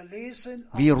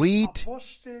 We read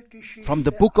from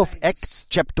the book of Acts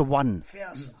chapter 1,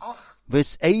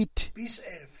 verse 8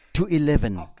 to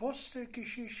 11.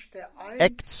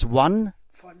 Acts 1,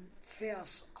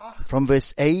 from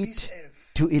verse 8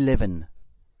 to 11.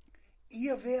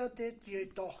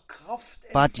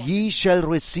 But ye shall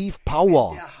receive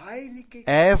power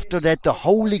after that the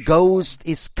Holy Ghost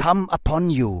is come upon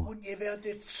you,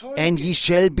 and ye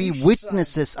shall be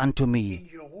witnesses unto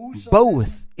me,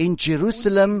 both in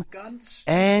Jerusalem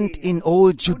and in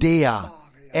all Judea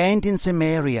and in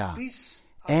Samaria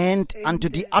and unto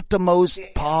the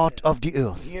uttermost part of the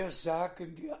earth.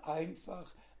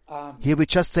 Here we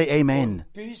just say amen.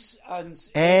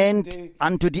 And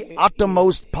unto the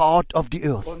uttermost part of the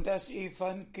earth.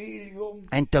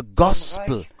 And the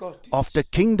gospel of the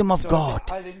kingdom of God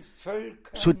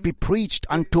should be preached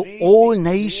unto all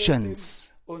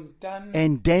nations.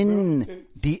 And then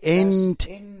the end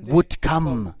would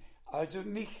come.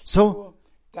 So,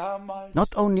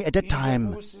 not only at that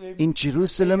time in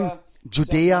Jerusalem,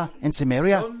 Judea and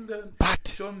Samaria,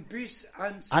 but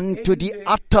unto the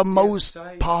uttermost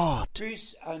part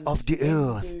of the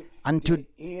earth, unto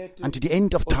the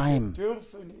end of time.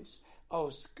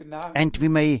 And we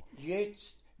may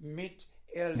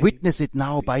witness it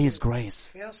now by His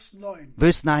grace.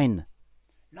 Verse 9.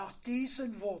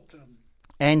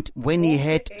 And when He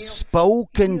had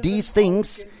spoken these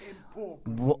things,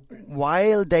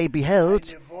 while they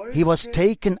beheld, He was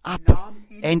taken up,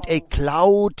 and a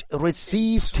cloud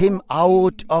received Him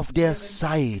out of their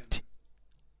sight.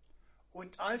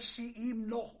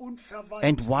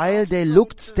 And while they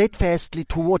looked steadfastly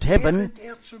toward heaven,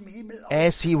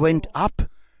 as He went up,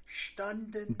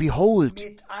 behold,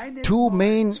 two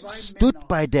men stood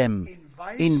by them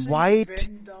in white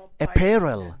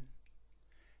apparel,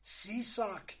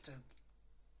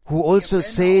 who also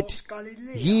said,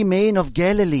 Ye men of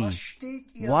Galilee,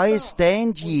 why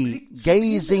stand ye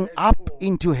gazing up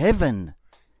into heaven?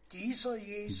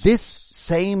 This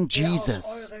same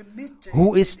Jesus,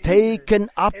 who is taken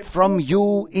up from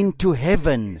you into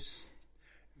heaven,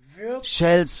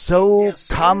 shall so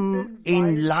come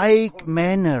in like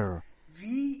manner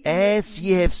as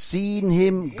ye have seen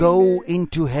Him go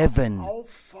into heaven.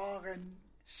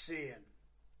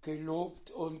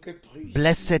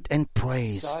 Blessed and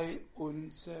praised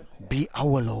be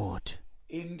our Lord.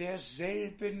 In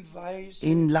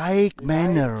like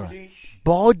manner,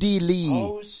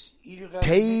 bodily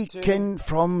taken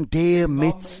from their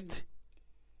midst.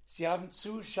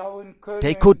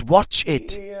 They could watch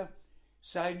it,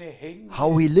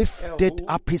 how He lifted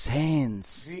up His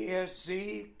hands,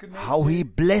 how He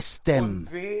blessed them,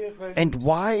 and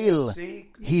while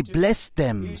He blessed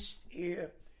them,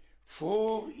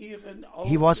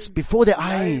 He was before their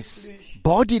eyes,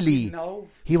 bodily,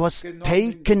 He was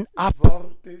taken up.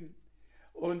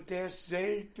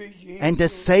 And the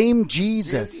same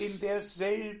Jesus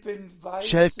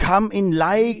shall come in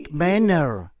like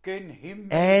manner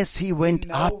as He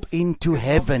went up into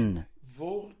heaven.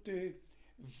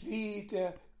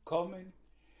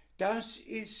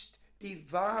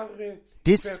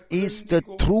 This is the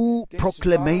true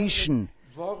proclamation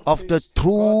of the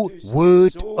true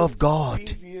Word of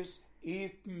God,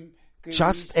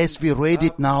 just as we read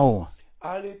it now.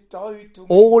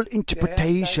 All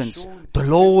interpretations, the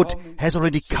Lord has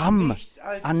already come,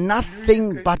 are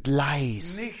nothing but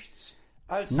lies,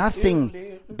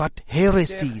 nothing but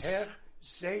heresies.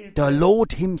 The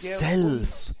Lord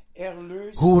Himself,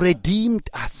 who redeemed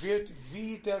us,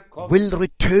 will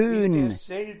return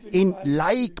in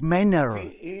like manner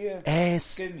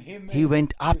as He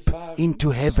went up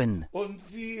into heaven.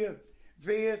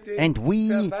 And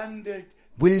we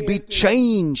will be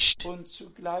changed,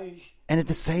 and at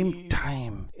the same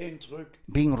time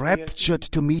being raptured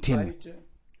to meet Him.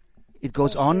 It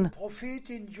goes on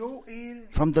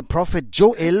from the prophet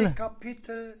Joel,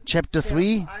 chapter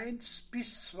 3,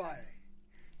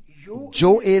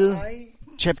 Joel,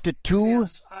 chapter 2,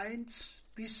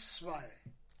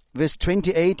 verse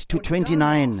 28 to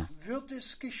 29.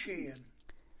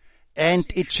 And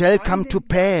it shall come to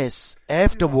pass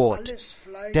afterward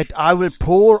that I will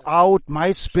pour out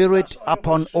my Spirit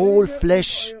upon all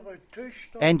flesh,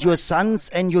 and your sons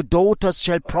and your daughters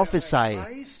shall prophesy.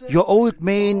 Your old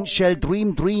men shall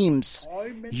dream dreams.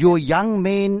 Your young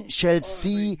men shall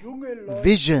see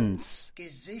visions.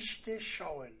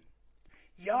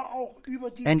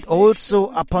 And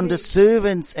also upon the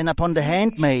servants and upon the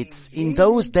handmaids in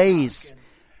those days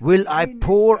will I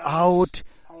pour out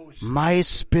my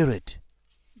Spirit.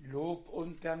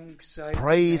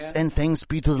 Praise and thanks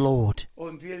be to the Lord.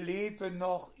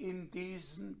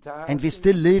 And we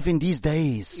still live in these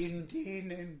days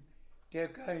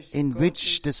in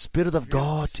which the Spirit of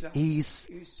God is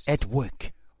at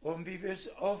work.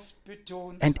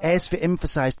 And as we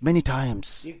emphasized many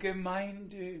times,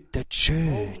 the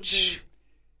church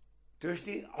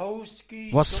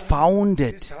was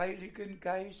founded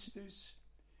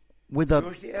with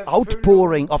the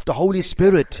outpouring of the Holy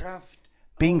Spirit,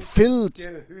 being filled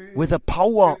with the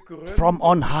power from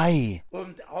on high.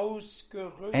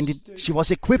 And she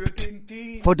was equipped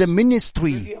for the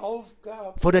ministry,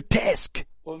 for the task.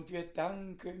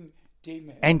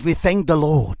 And we thank the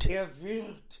Lord.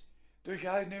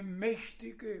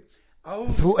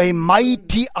 Through a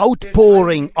mighty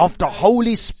outpouring of the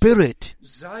Holy Spirit,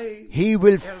 He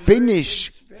will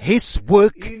finish His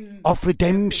work of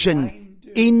redemption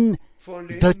in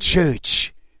the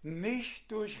church.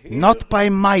 Not by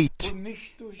might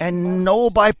and no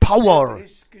by power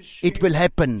it will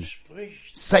happen,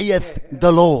 saith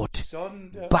the Lord,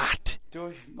 but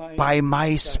by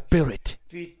my Spirit.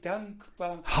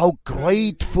 How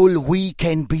grateful we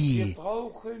can be.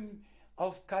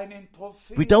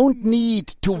 We don't need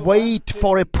to wait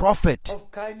for a prophet,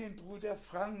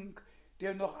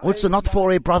 also not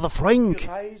for a Brother Frank,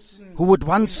 who would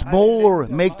once more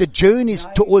make the journeys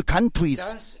to all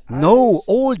countries. No,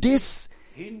 all this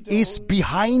is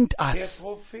behind us.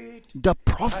 The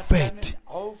prophet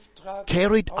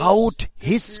carried out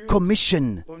his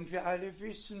commission,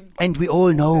 and we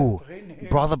all know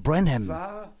Brother Branham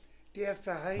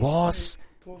was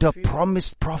the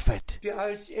promised prophet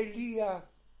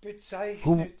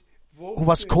who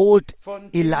was called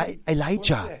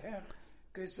Elijah,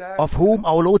 of whom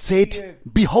our Lord said,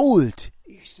 "Behold,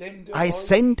 I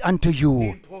send unto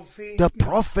you the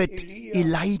prophet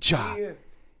Elijah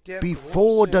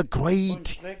before the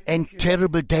great and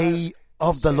terrible day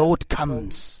of the Lord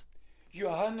comes."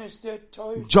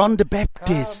 John the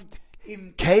Baptist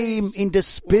came in the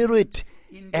spirit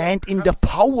and in the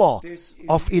power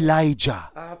of Elijah.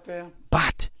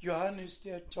 But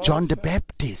John the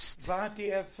Baptist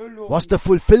was the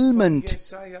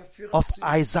fulfillment of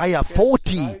Isaiah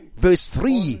 40, verse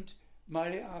 3,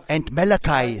 and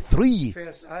Malachi 3,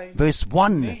 verse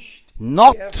 1,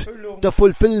 not the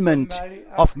fulfillment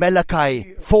of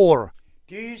Malachi 4.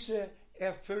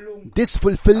 This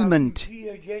fulfillment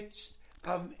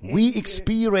we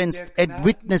experienced and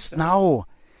witnessed now,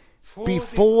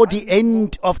 before the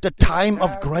end of the time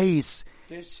of grace,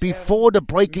 before the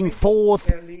breaking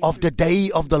forth of the day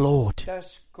of the Lord,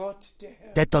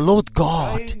 that the Lord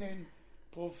God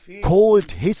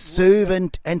called His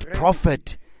servant and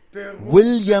prophet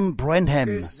William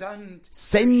Branham,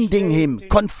 sending him,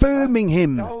 confirming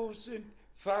him,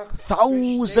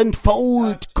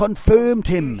 thousandfold confirmed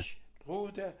him.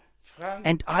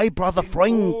 And I, Brother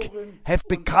Frank, have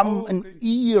become an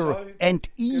ear and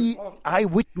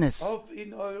eyewitness,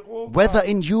 whether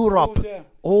in Europe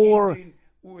or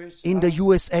in the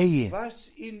USA,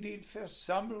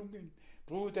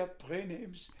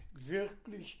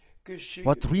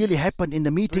 what really happened in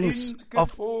the meetings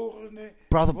of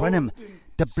Brother Branham.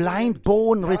 The blind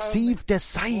born received their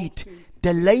sight,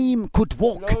 the lame could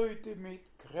walk,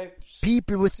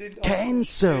 people with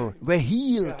cancer were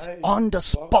healed on the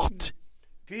spot.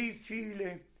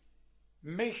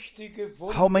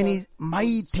 How many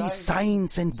mighty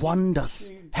signs and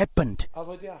wonders happened.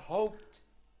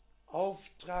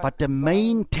 But the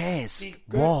main task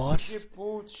was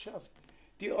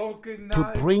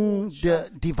to bring the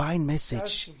divine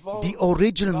message, the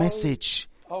original message,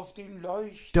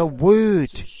 the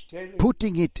word,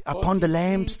 putting it upon the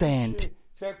lampstand,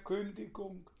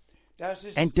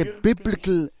 and the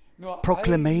biblical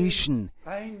proclamation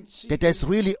that there's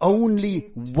really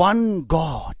only one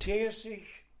God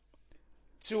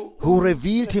who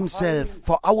revealed Himself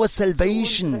for our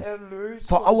salvation,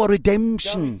 for our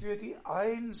redemption,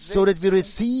 so that we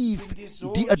receive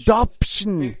the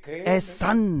adoption as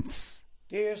sons,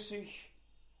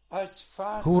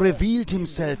 who revealed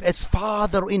Himself as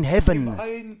Father in heaven,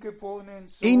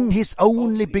 in His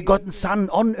only begotten Son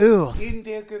on earth,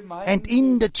 and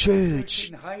in the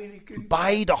church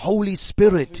by the Holy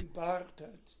Spirit.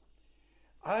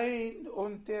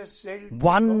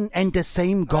 One and the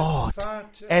same God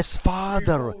as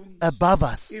Father above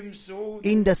us,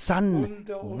 in the Son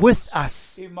with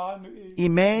us,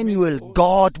 Emmanuel,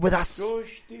 God with us,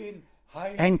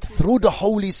 and through the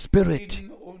Holy Spirit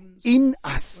in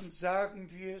us.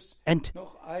 And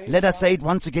let us say it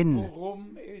once again,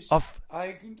 of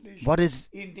what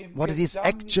it is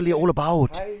actually all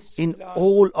about in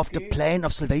all of the plan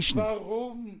of salvation.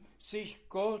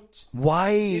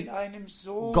 Why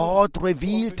God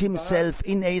revealed Himself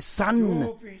in a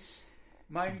Son.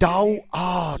 Thou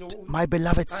art my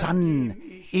beloved Son,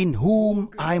 in whom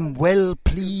I am well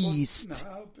pleased.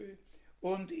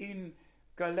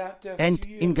 And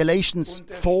in Galatians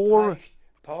 4,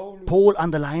 Paul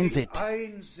underlines it.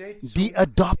 The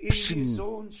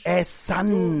adoption as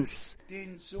sons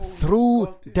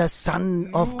through the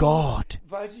Son of God.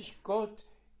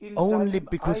 only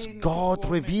because God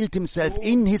revealed himself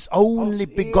in his only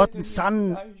begotten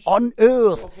Son on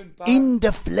earth, in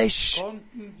the flesh.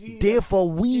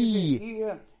 Therefore we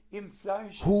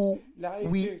who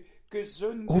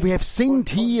we have sinned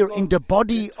here in the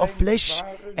body of flesh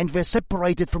and were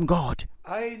separated from God.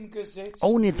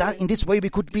 Only that in this way we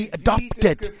could be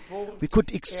adopted. We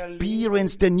could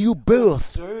experience the new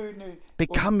birth,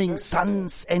 becoming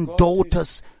sons and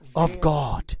daughters of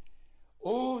God.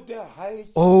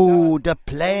 Oh, the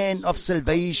plan of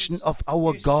salvation of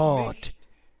our God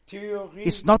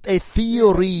is not a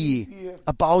theory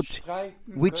about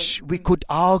which we could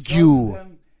argue,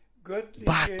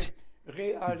 but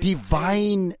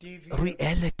divine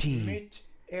reality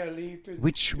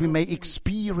which we may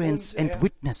experience and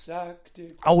witness.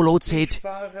 Our Lord said,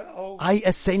 I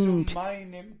ascend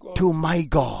to my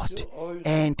God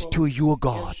and to your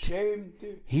God.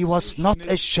 He was not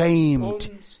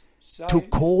ashamed to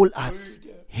call us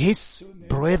his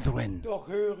brethren.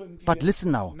 But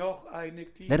listen now.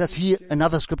 Let us hear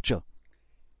another scripture.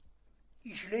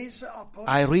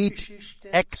 I read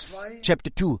Acts chapter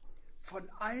 2.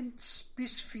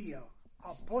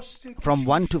 From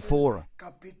 1 to 4.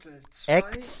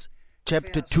 Acts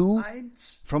chapter 2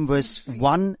 from verse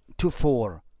 1 to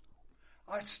 4.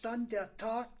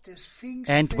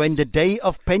 And when the day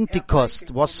of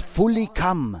Pentecost was fully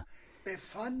come,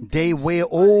 they were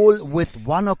all with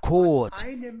one accord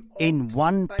in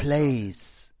one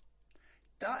place.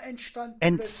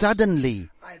 And suddenly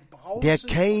there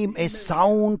came a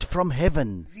sound from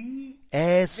heaven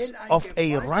as of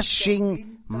a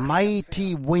rushing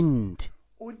mighty wind,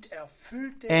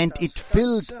 and it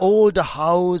filled all the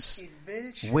house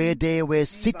where they were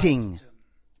sitting.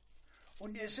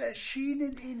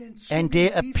 And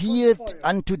there appeared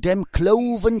unto them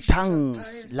cloven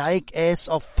tongues like as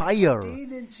of fire,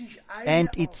 and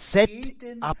it sat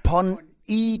upon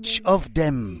each of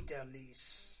them.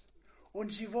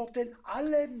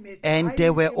 And they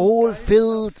were all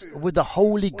filled with the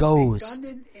Holy Ghost,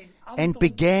 and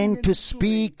began to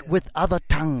speak with other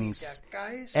tongues,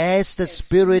 as the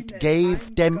Spirit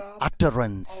gave them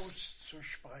utterance.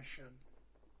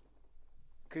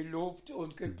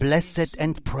 Blessed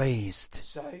and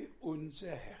praised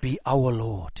be our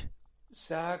Lord.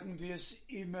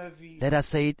 Let us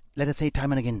say it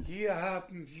time and again.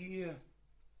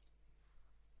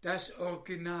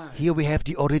 Here we have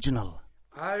the original.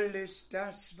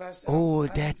 All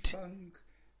that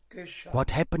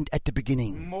what happened at the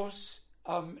beginning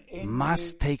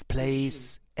must take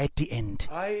place at the end.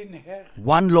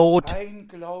 One Lord,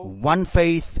 one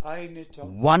faith,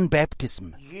 one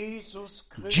baptism.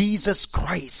 Jesus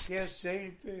Christ,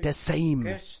 the same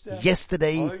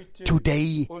yesterday,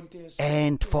 today,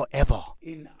 and forever.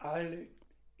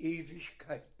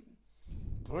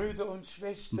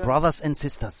 Brothers and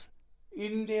sisters,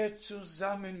 in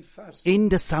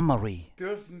the summary,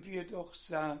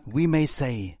 we may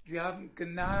say,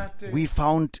 we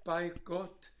found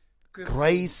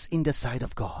grace in the sight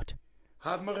of God.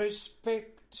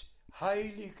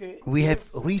 We have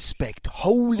respect,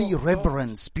 holy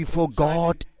reverence before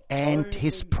God and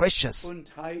His precious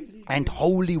and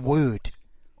holy word.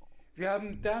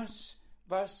 That,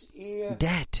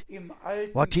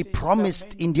 what He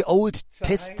promised in the Old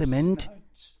Testament,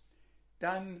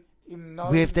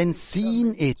 we have then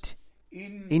seen it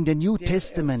in the New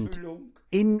Testament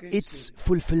in its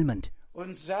fulfillment.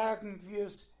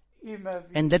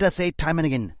 And let us say time and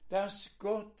again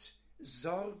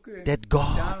that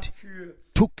God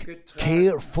took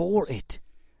care for it,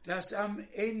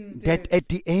 that at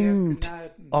the end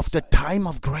of the time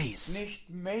of grace,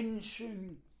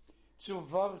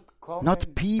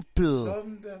 not people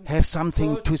have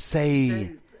something to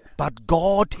say, but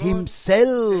God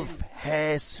Himself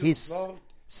has His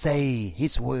say,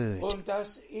 His word.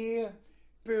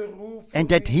 And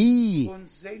that He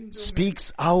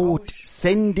speaks out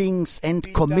sendings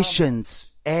and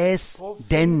commissions, as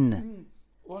then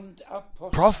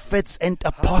prophets and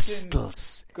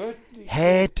apostles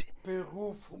had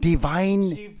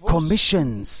divine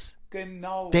commissions.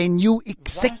 They knew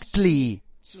exactly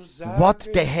what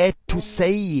they had to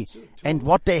say and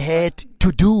what they had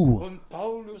to do.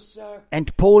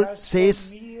 And Paul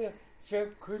says,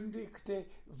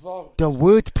 the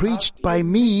word preached by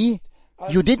me,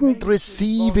 you didn't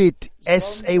receive it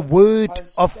as a word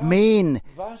of man,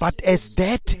 but as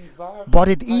that what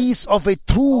it is of a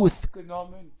truth,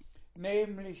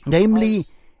 namely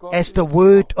as the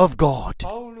word of God.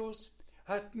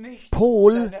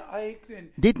 Paul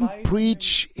didn't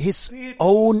preach his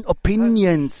own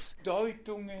opinions.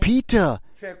 Peter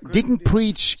didn't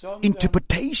preach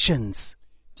interpretations.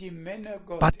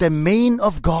 but the men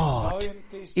of God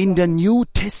in the New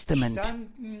Testament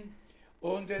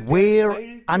were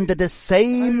under the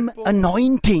same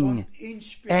anointing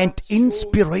and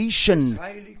inspiration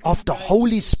of the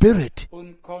Holy Spirit.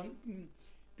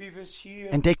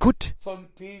 And they could,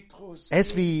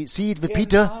 as we see it with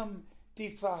Peter,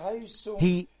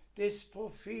 he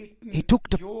took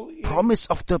the promise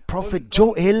of the prophet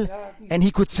Joel and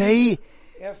he could say,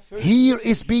 here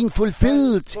is being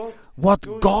fulfilled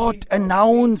what God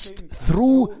announced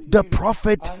through the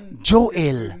prophet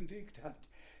Joel.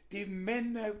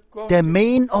 The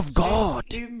men of God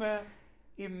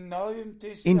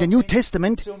in the New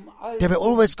Testament, they were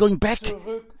always going back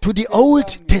to the Old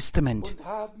Testament.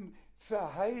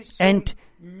 And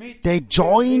they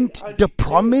joined the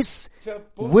promise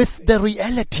with the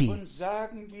reality.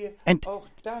 And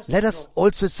let us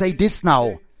also say this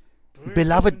now,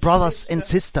 beloved brothers and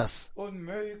sisters,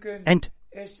 and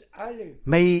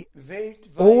may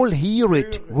all hear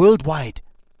it worldwide.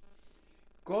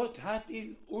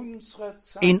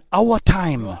 In our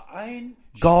time,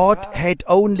 God had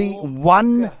only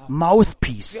one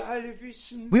mouthpiece.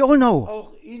 We all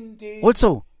know,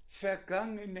 also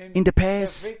in the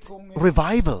past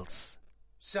revivals,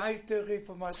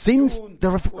 since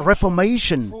the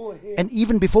Reformation and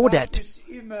even before that,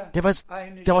 there was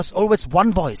always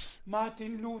one voice.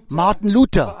 Martin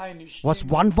Luther was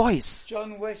one voice.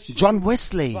 John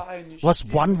Wesley was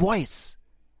one voice.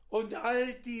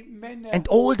 And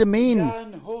all the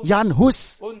men, Jan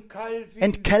Hus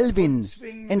and Calvin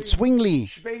and Zwingli,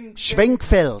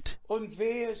 Schwenkfeld,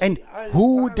 and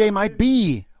who they might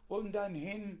be,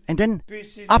 and then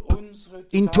up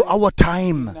into our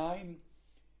time,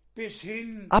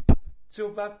 up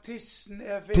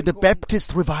to the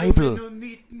Baptist revival,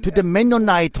 to the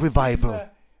Mennonite revival.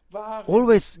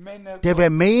 Always there were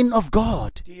men of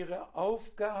God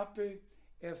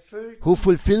who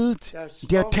fulfilled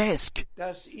their task.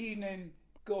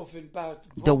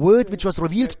 The word which was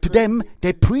revealed to them,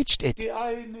 they preached it.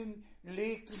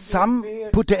 Some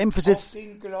put the emphasis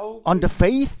on the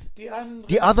faith,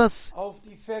 the others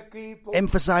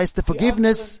emphasized the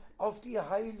forgiveness,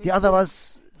 the other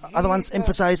ones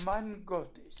emphasized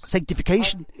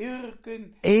sanctification.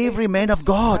 Every man of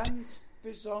God,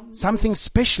 something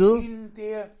special,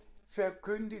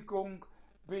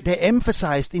 they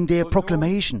emphasized in their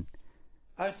proclamation.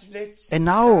 And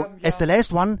now, as the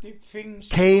last one,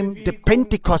 came the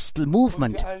Pentecostal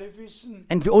movement.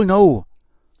 And we all know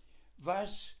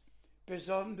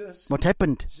what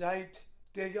happened,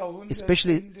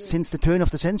 especially since the turn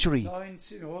of the century,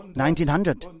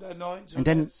 1900, and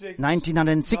then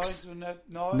 1906,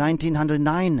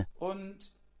 1909,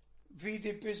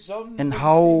 and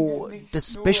how the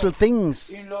special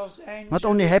things not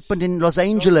only happened in Los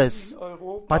Angeles,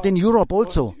 but in Europe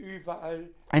also,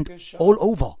 and all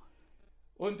over.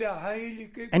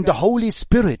 And the Holy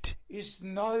Spirit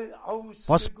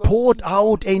was poured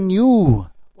out anew,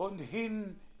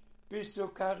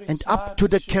 and up to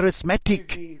the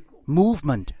charismatic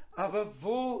movement.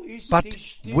 But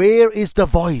where is the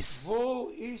voice?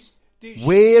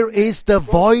 Where is the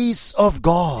voice of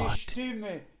God?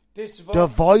 The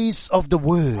voice of the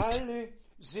Word.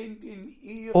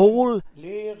 All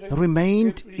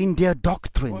remained in their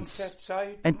doctrines.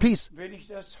 And please,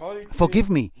 forgive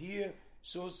me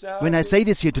when I say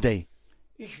this here today.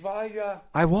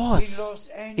 I was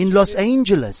in Los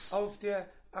Angeles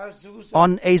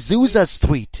on Azusa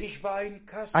Street.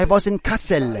 I was in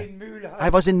Kassel. I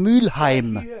was in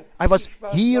Mülheim. I was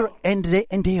here and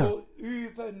there,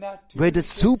 where the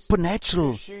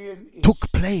supernatural took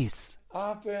place.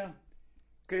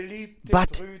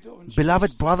 But,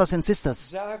 beloved brothers and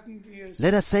sisters,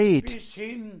 let us say it,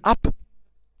 up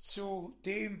to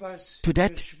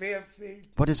that,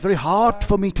 what is very hard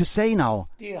for me to say now.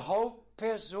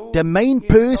 The main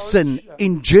person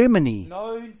in Germany,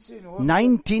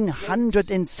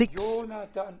 1906,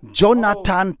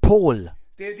 Jonathan Paul,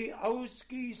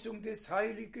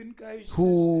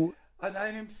 who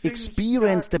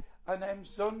experienced the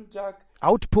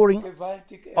outpouring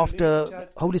of the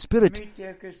Holy Spirit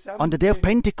on the day of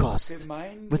Pentecost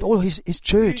with all his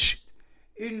church.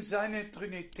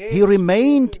 He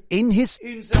remained in his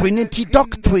Trinity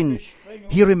doctrine.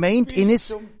 He remained in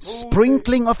his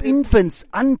sprinkling of infants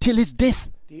until his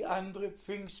death. The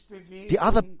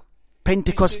other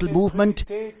Pentecostal movement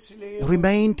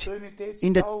remained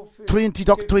in the Trinity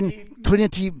doctrine,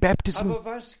 Trinity baptism.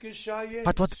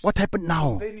 But what happened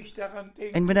now?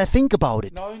 And when I think about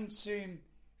it,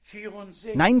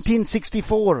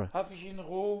 1964,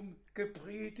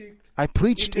 I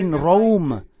preached in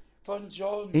Rome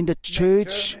in the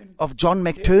church of John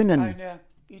McTernan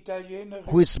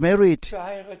who is married,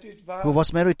 who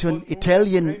was married to an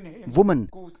Italian woman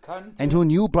and who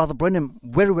knew Brother Branham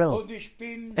very well.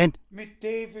 And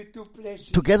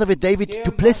together with David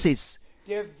du Plessis,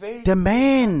 the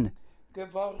man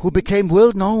who became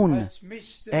well known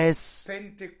as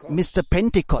Mr.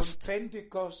 Pentecost.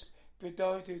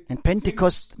 And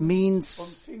Pentecost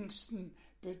means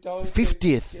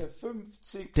 50th,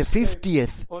 the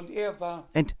 50th,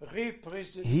 and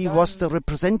he was the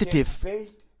representative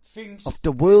of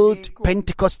the World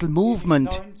Pentecostal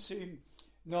Movement,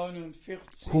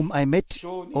 whom I met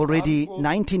already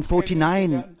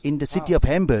 1949 in the city of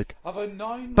Hamburg.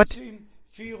 But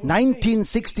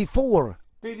 1964,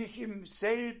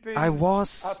 I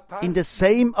was in the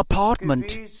same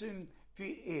apartment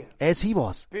as he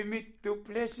was.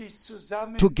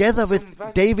 Together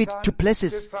with David du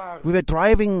Plessis, we were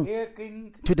driving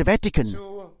to the Vatican.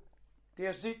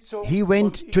 He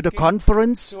went to the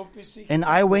conference and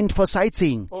I went for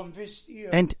sightseeing.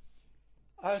 And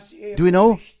do you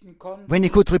know, when he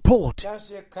could report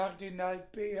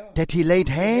that he laid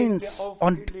hands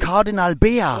on Cardinal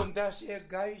Bea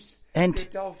and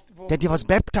that he was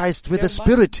baptized with the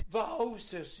Spirit,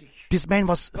 this man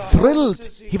was thrilled.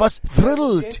 He was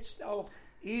thrilled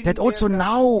that also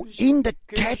now in the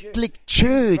Catholic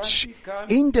Church,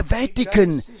 in the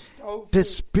Vatican, the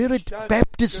Spirit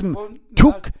baptism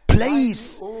took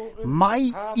place.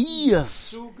 My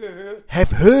ears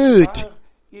have heard.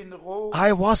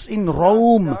 I was in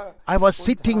Rome. I was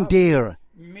sitting there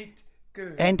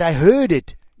and I heard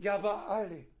it.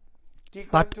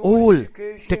 But all,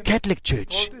 the Catholic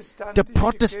Church, the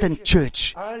Protestant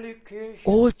Church,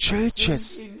 all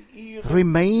churches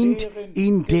remained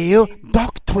in their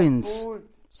doctrines,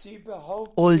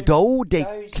 although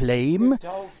they claim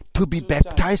to be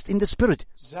baptized in the Spirit.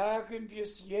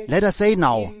 Let us say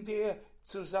now,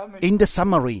 in the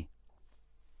summary,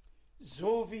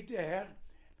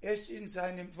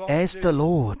 as the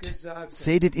Lord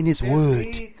said it in His Word,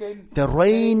 the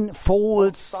rain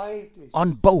falls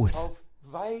on both,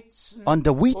 on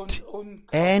the wheat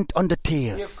and on the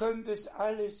tares.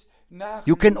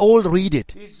 You can all read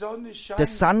it. The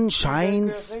sun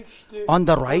shines on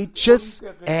the righteous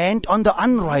and on the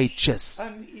unrighteous,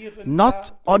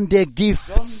 not on their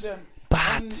gifts,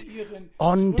 but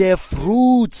on their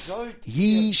fruits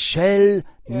ye shall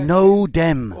know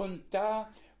them.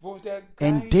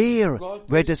 And there,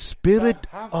 where the Spirit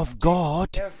of God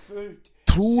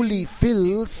truly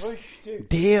fills,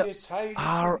 there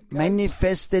are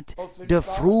manifested the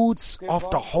fruits of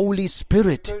the Holy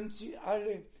Spirit.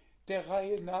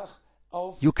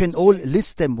 You can all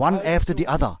list them one after the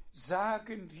other.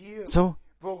 So,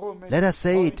 let us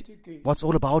say it, what's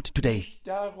all about today.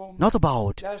 Not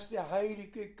about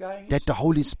that the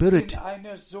Holy Spirit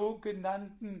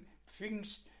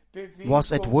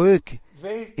was at work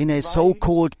in a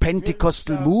so-called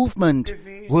Pentecostal movement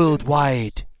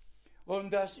worldwide,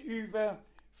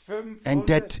 and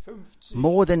that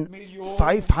more than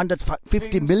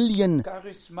 550 million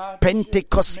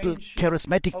Pentecostal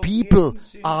charismatic people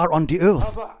are on the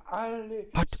earth.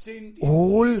 But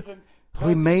all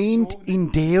remained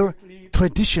in their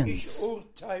traditions.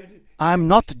 I'm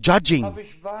not judging,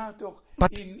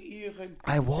 but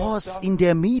I was in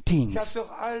their meetings.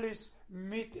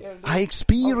 I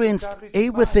experienced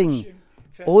everything,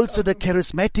 also the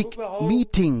charismatic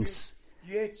meetings,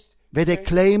 where they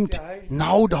claimed,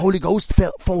 now the Holy Ghost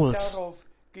falls.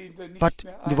 But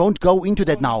we won't go into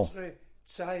that now.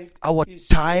 Our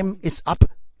time is up.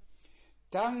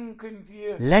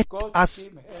 Let us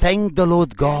thank the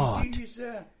Lord God,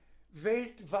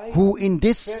 who in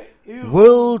this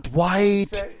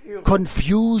worldwide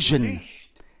confusion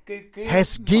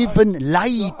has given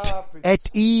light at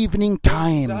evening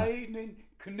time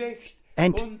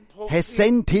and has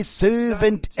sent His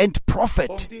servant and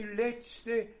prophet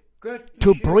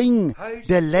to bring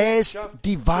the last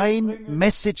divine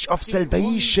message of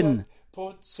salvation,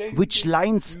 which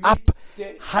lines up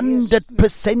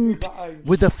 100%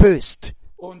 with the first.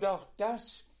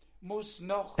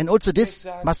 And also this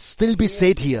must still be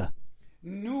said here.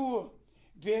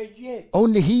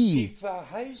 Only he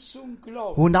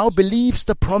who now believes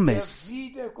the promise,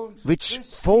 which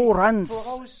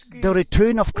foreruns the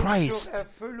return of Christ,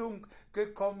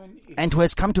 and who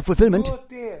has come to fulfillment,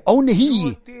 only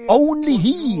he,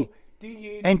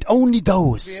 and only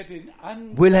those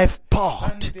will have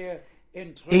part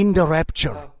in the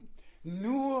rapture.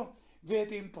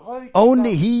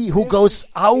 Only he who goes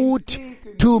out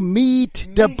to meet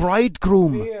the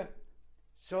bridegroom,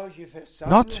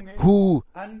 not who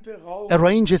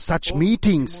arranges such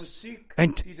meetings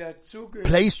and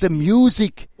plays the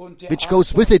music which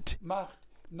goes with it.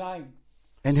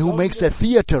 and who makes a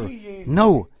theater.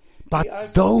 No,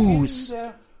 but those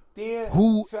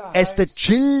who, as the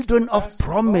children of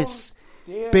promise,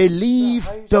 believe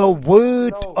the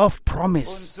word of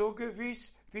promise.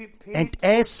 And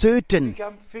as certain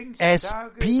as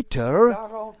Peter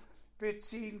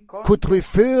could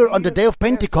refer on the day of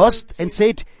Pentecost and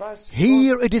said,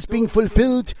 here it is being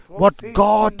fulfilled what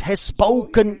God has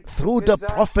spoken through the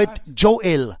prophet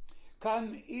Joel.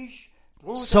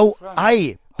 So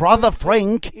I, Brother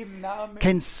Frank,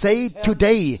 can say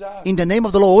today, in the name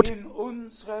of the Lord,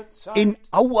 in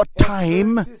our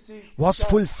time was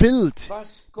fulfilled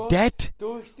that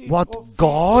what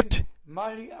God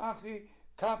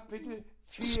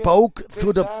spoke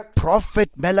through the prophet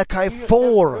Malachi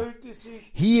 4.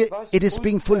 Here it is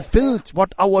being fulfilled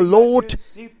what our Lord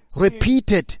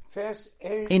repeated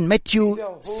in Matthew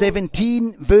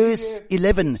 17 verse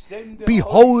 11.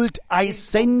 Behold, I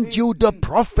send you the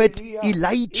prophet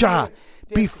Elijah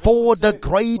before the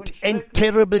great and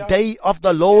terrible day of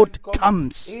the Lord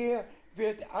comes.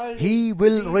 He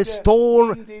will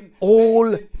restore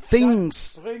all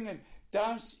things.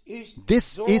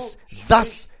 This is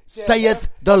thus saith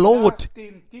the Lord.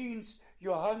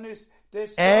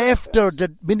 After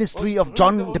the ministry of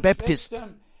John the Baptist.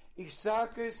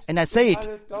 And I say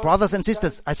it, brothers and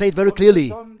sisters, I say it very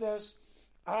clearly,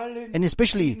 and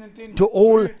especially to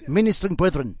all ministering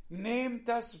brethren.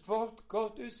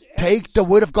 Take the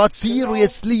word of God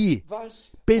seriously.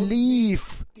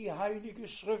 Believe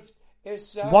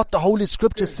what the Holy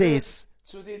Scripture says.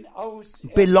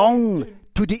 Belong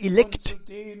to the elect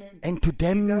and to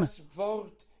them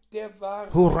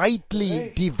who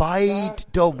rightly divide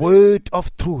the word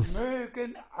of truth.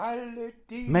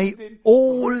 May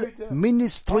all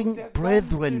ministering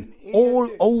brethren all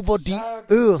over the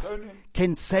earth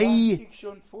can say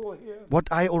what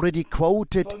I already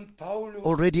quoted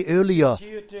earlier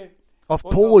of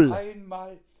Paul,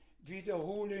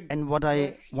 and what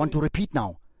I want to repeat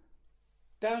now.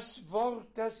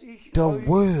 The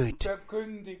word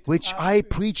which I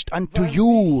preached unto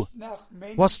you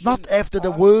was not after the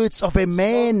words of a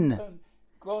man,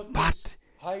 but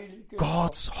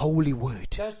God's holy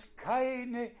word.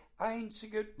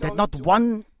 That not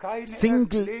one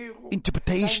single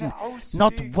interpretation,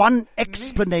 not one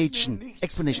explanation,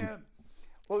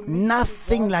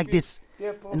 nothing like this.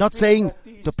 Not saying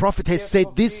the prophet has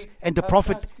said this and the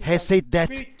prophet has said that.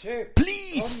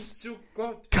 Please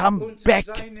come back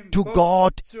to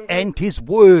God and His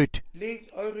word.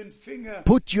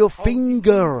 Put your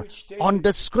finger on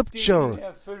the scripture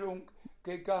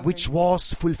which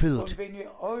was fulfilled.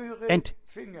 And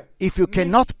if you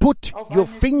cannot put your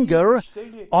finger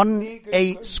on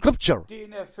a scripture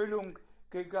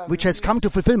which has come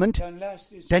to fulfillment,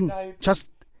 then just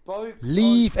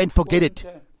leave and forget it.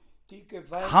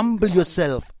 Humble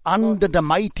yourself under the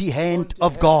mighty hand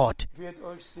of God,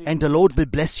 and the Lord will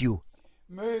bless you.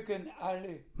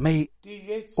 May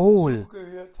all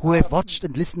who have watched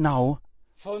and listened now,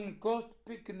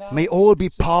 may all be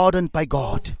pardoned by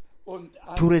God,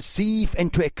 to receive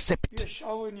and to accept.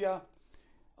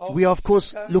 We are, of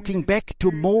course, looking back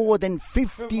to more than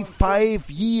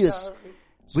 55 years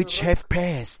which have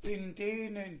passed,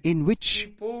 in which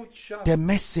the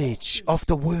message of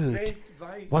the word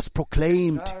was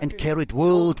proclaimed and carried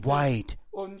worldwide.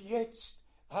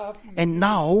 And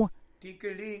now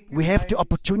we have the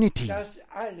opportunity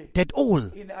that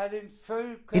all,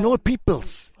 in all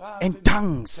peoples and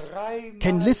tongues,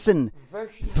 can listen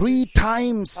 3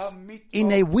 times in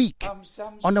a week,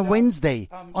 on a Wednesday,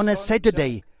 on a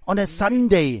Saturday, on a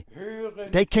Sunday.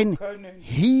 They can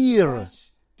hear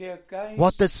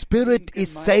what the Spirit is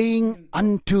saying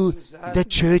unto the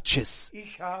churches.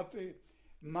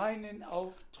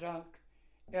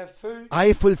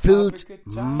 I fulfilled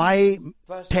my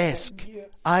task.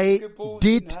 I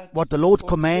did what the Lord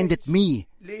commanded me.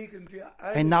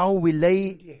 And now we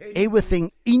lay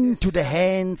everything into the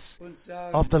hands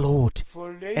of the Lord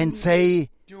and say,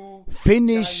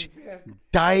 finish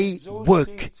thy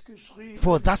work.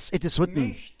 For thus it is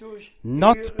written,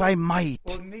 not by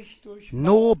might,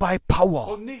 nor by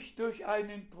power,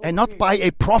 and not by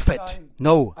a prophet.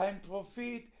 No.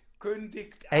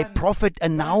 A prophet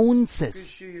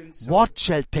announces what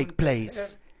shall take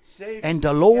place, and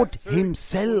the Lord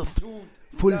Himself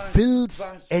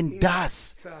fulfills and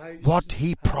does what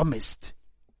He promised.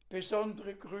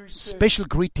 Special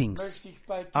greetings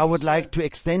I would like to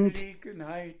extend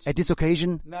at this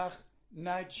occasion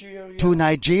to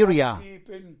Nigeria.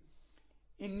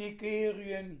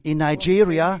 In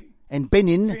Nigeria and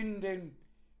Benin,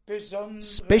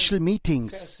 special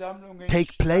meetings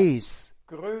take place,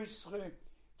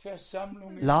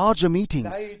 larger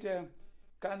meetings.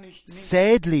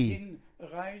 Sadly,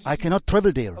 I cannot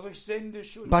travel there,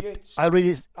 but I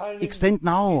already extend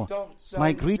now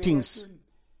my greetings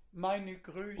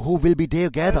who will be there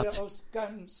gathered,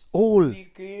 all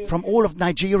from all of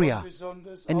Nigeria,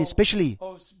 and especially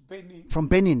from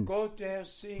Benin.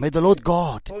 May the Lord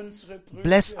God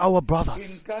bless our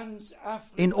brothers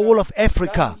in all of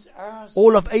Africa,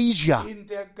 all of Asia,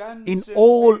 in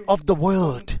all of the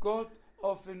world.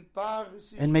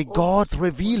 And may God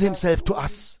reveal Himself to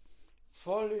us,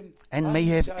 and may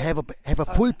have a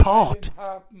full part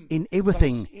in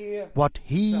everything what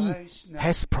He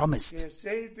has promised.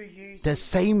 The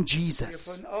same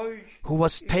Jesus who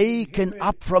was taken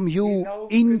up from you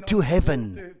into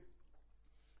heaven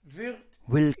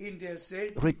will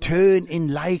return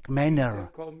in like manner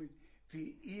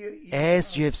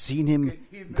as you have seen Him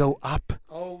go up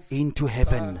into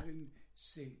heaven.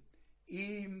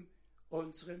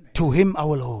 To Him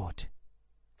our Lord,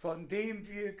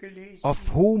 of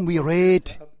whom we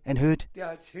read and heard,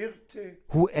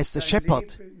 who as the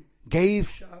shepherd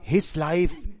gave His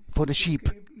life for the sheep.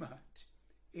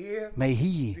 May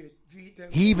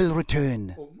He will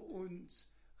return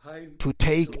to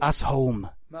take us home.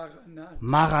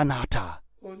 Maranatha,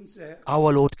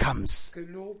 our Lord comes.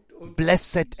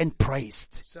 Blessed and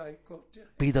praised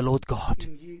be the Lord God.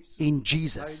 In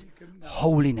Jesus'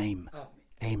 holy name.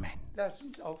 Amen.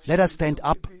 Let us stand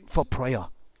up for prayer.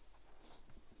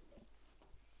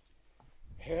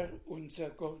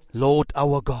 Lord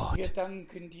our God,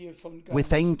 we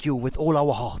thank you with all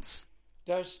our hearts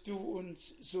that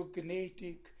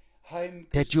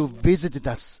you visited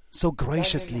us so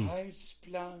graciously,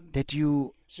 that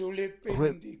you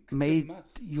made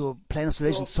your plan of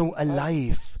salvation so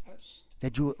alive,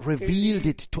 that you revealed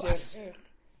it to us.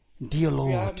 Dear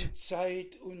Lord,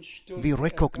 we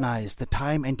recognize the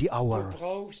time and the hour.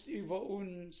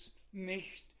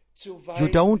 You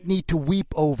don't need to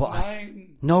weep over us.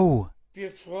 No.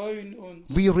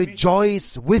 We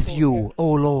rejoice with you,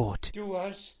 O Lord.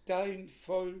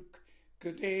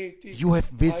 You have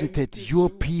visited your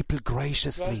people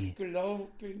graciously.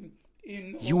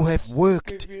 You have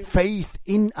worked faith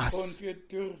in us.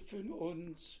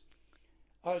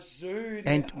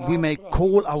 And we may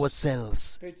call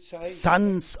ourselves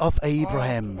sons of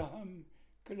Abraham.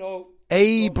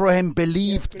 Abraham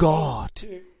believed God.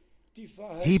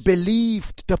 He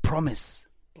believed the promise.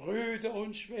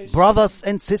 Brothers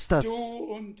and sisters,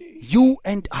 you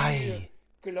and I,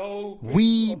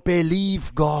 we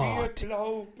believe God.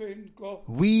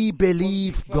 We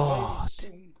believe God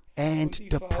and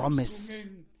the promise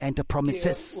and the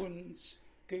promises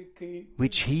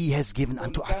which He has given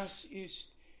unto us.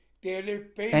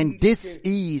 And this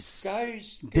is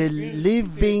the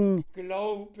living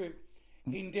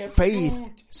faith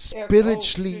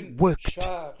spiritually worked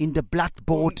in the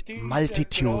blood-bought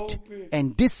multitude.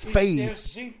 And this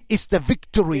faith is the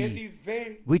victory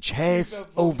which has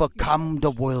overcome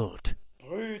the world.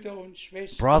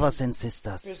 Brothers and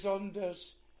sisters,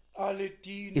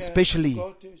 especially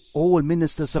all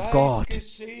ministers of God,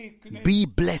 be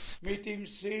blessed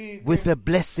with the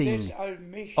blessing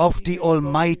of the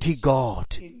Almighty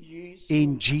God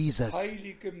in Jesus'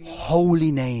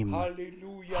 holy name.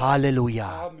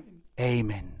 Hallelujah.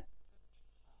 Amen.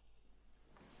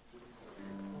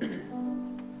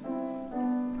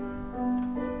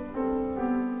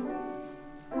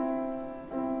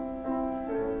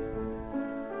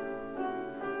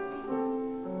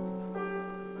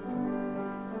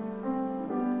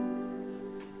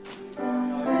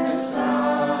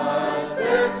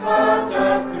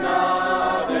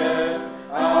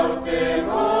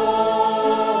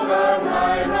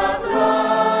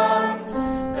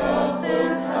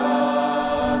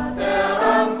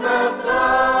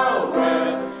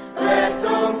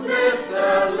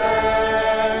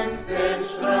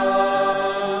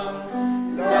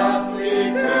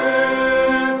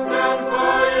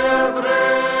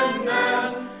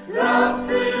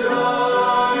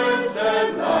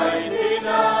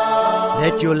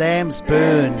 Let your lamps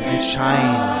burn and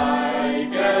shine.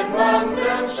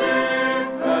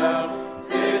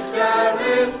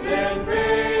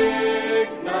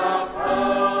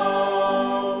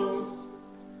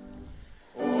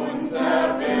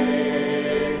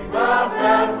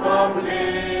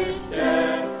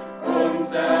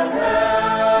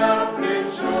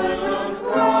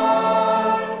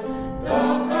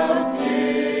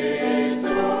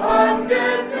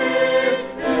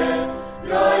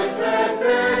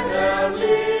 Leuchtete der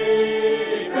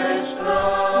Liebe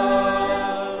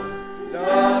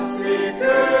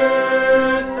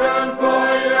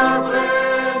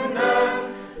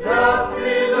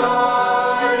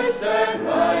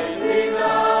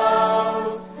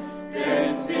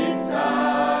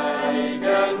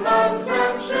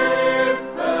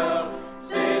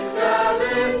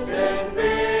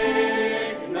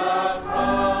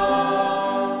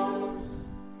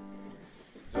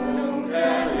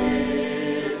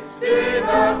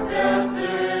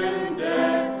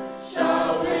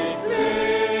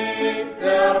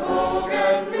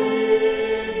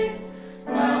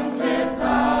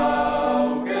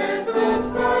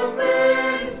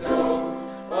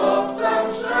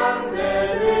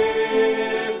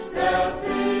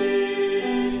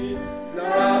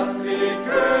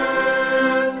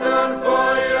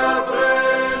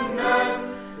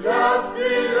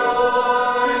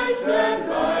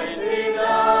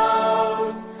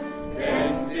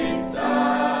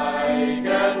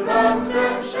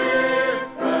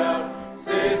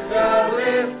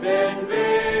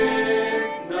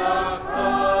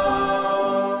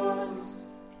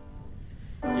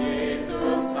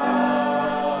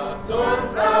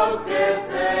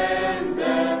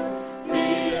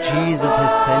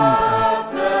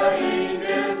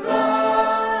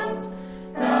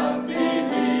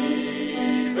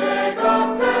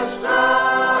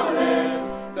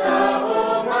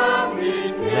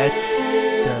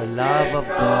of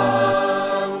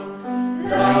God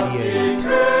radiate.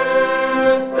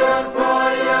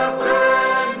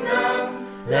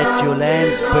 Let your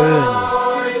lamps burn.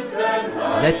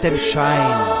 Let them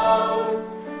shine.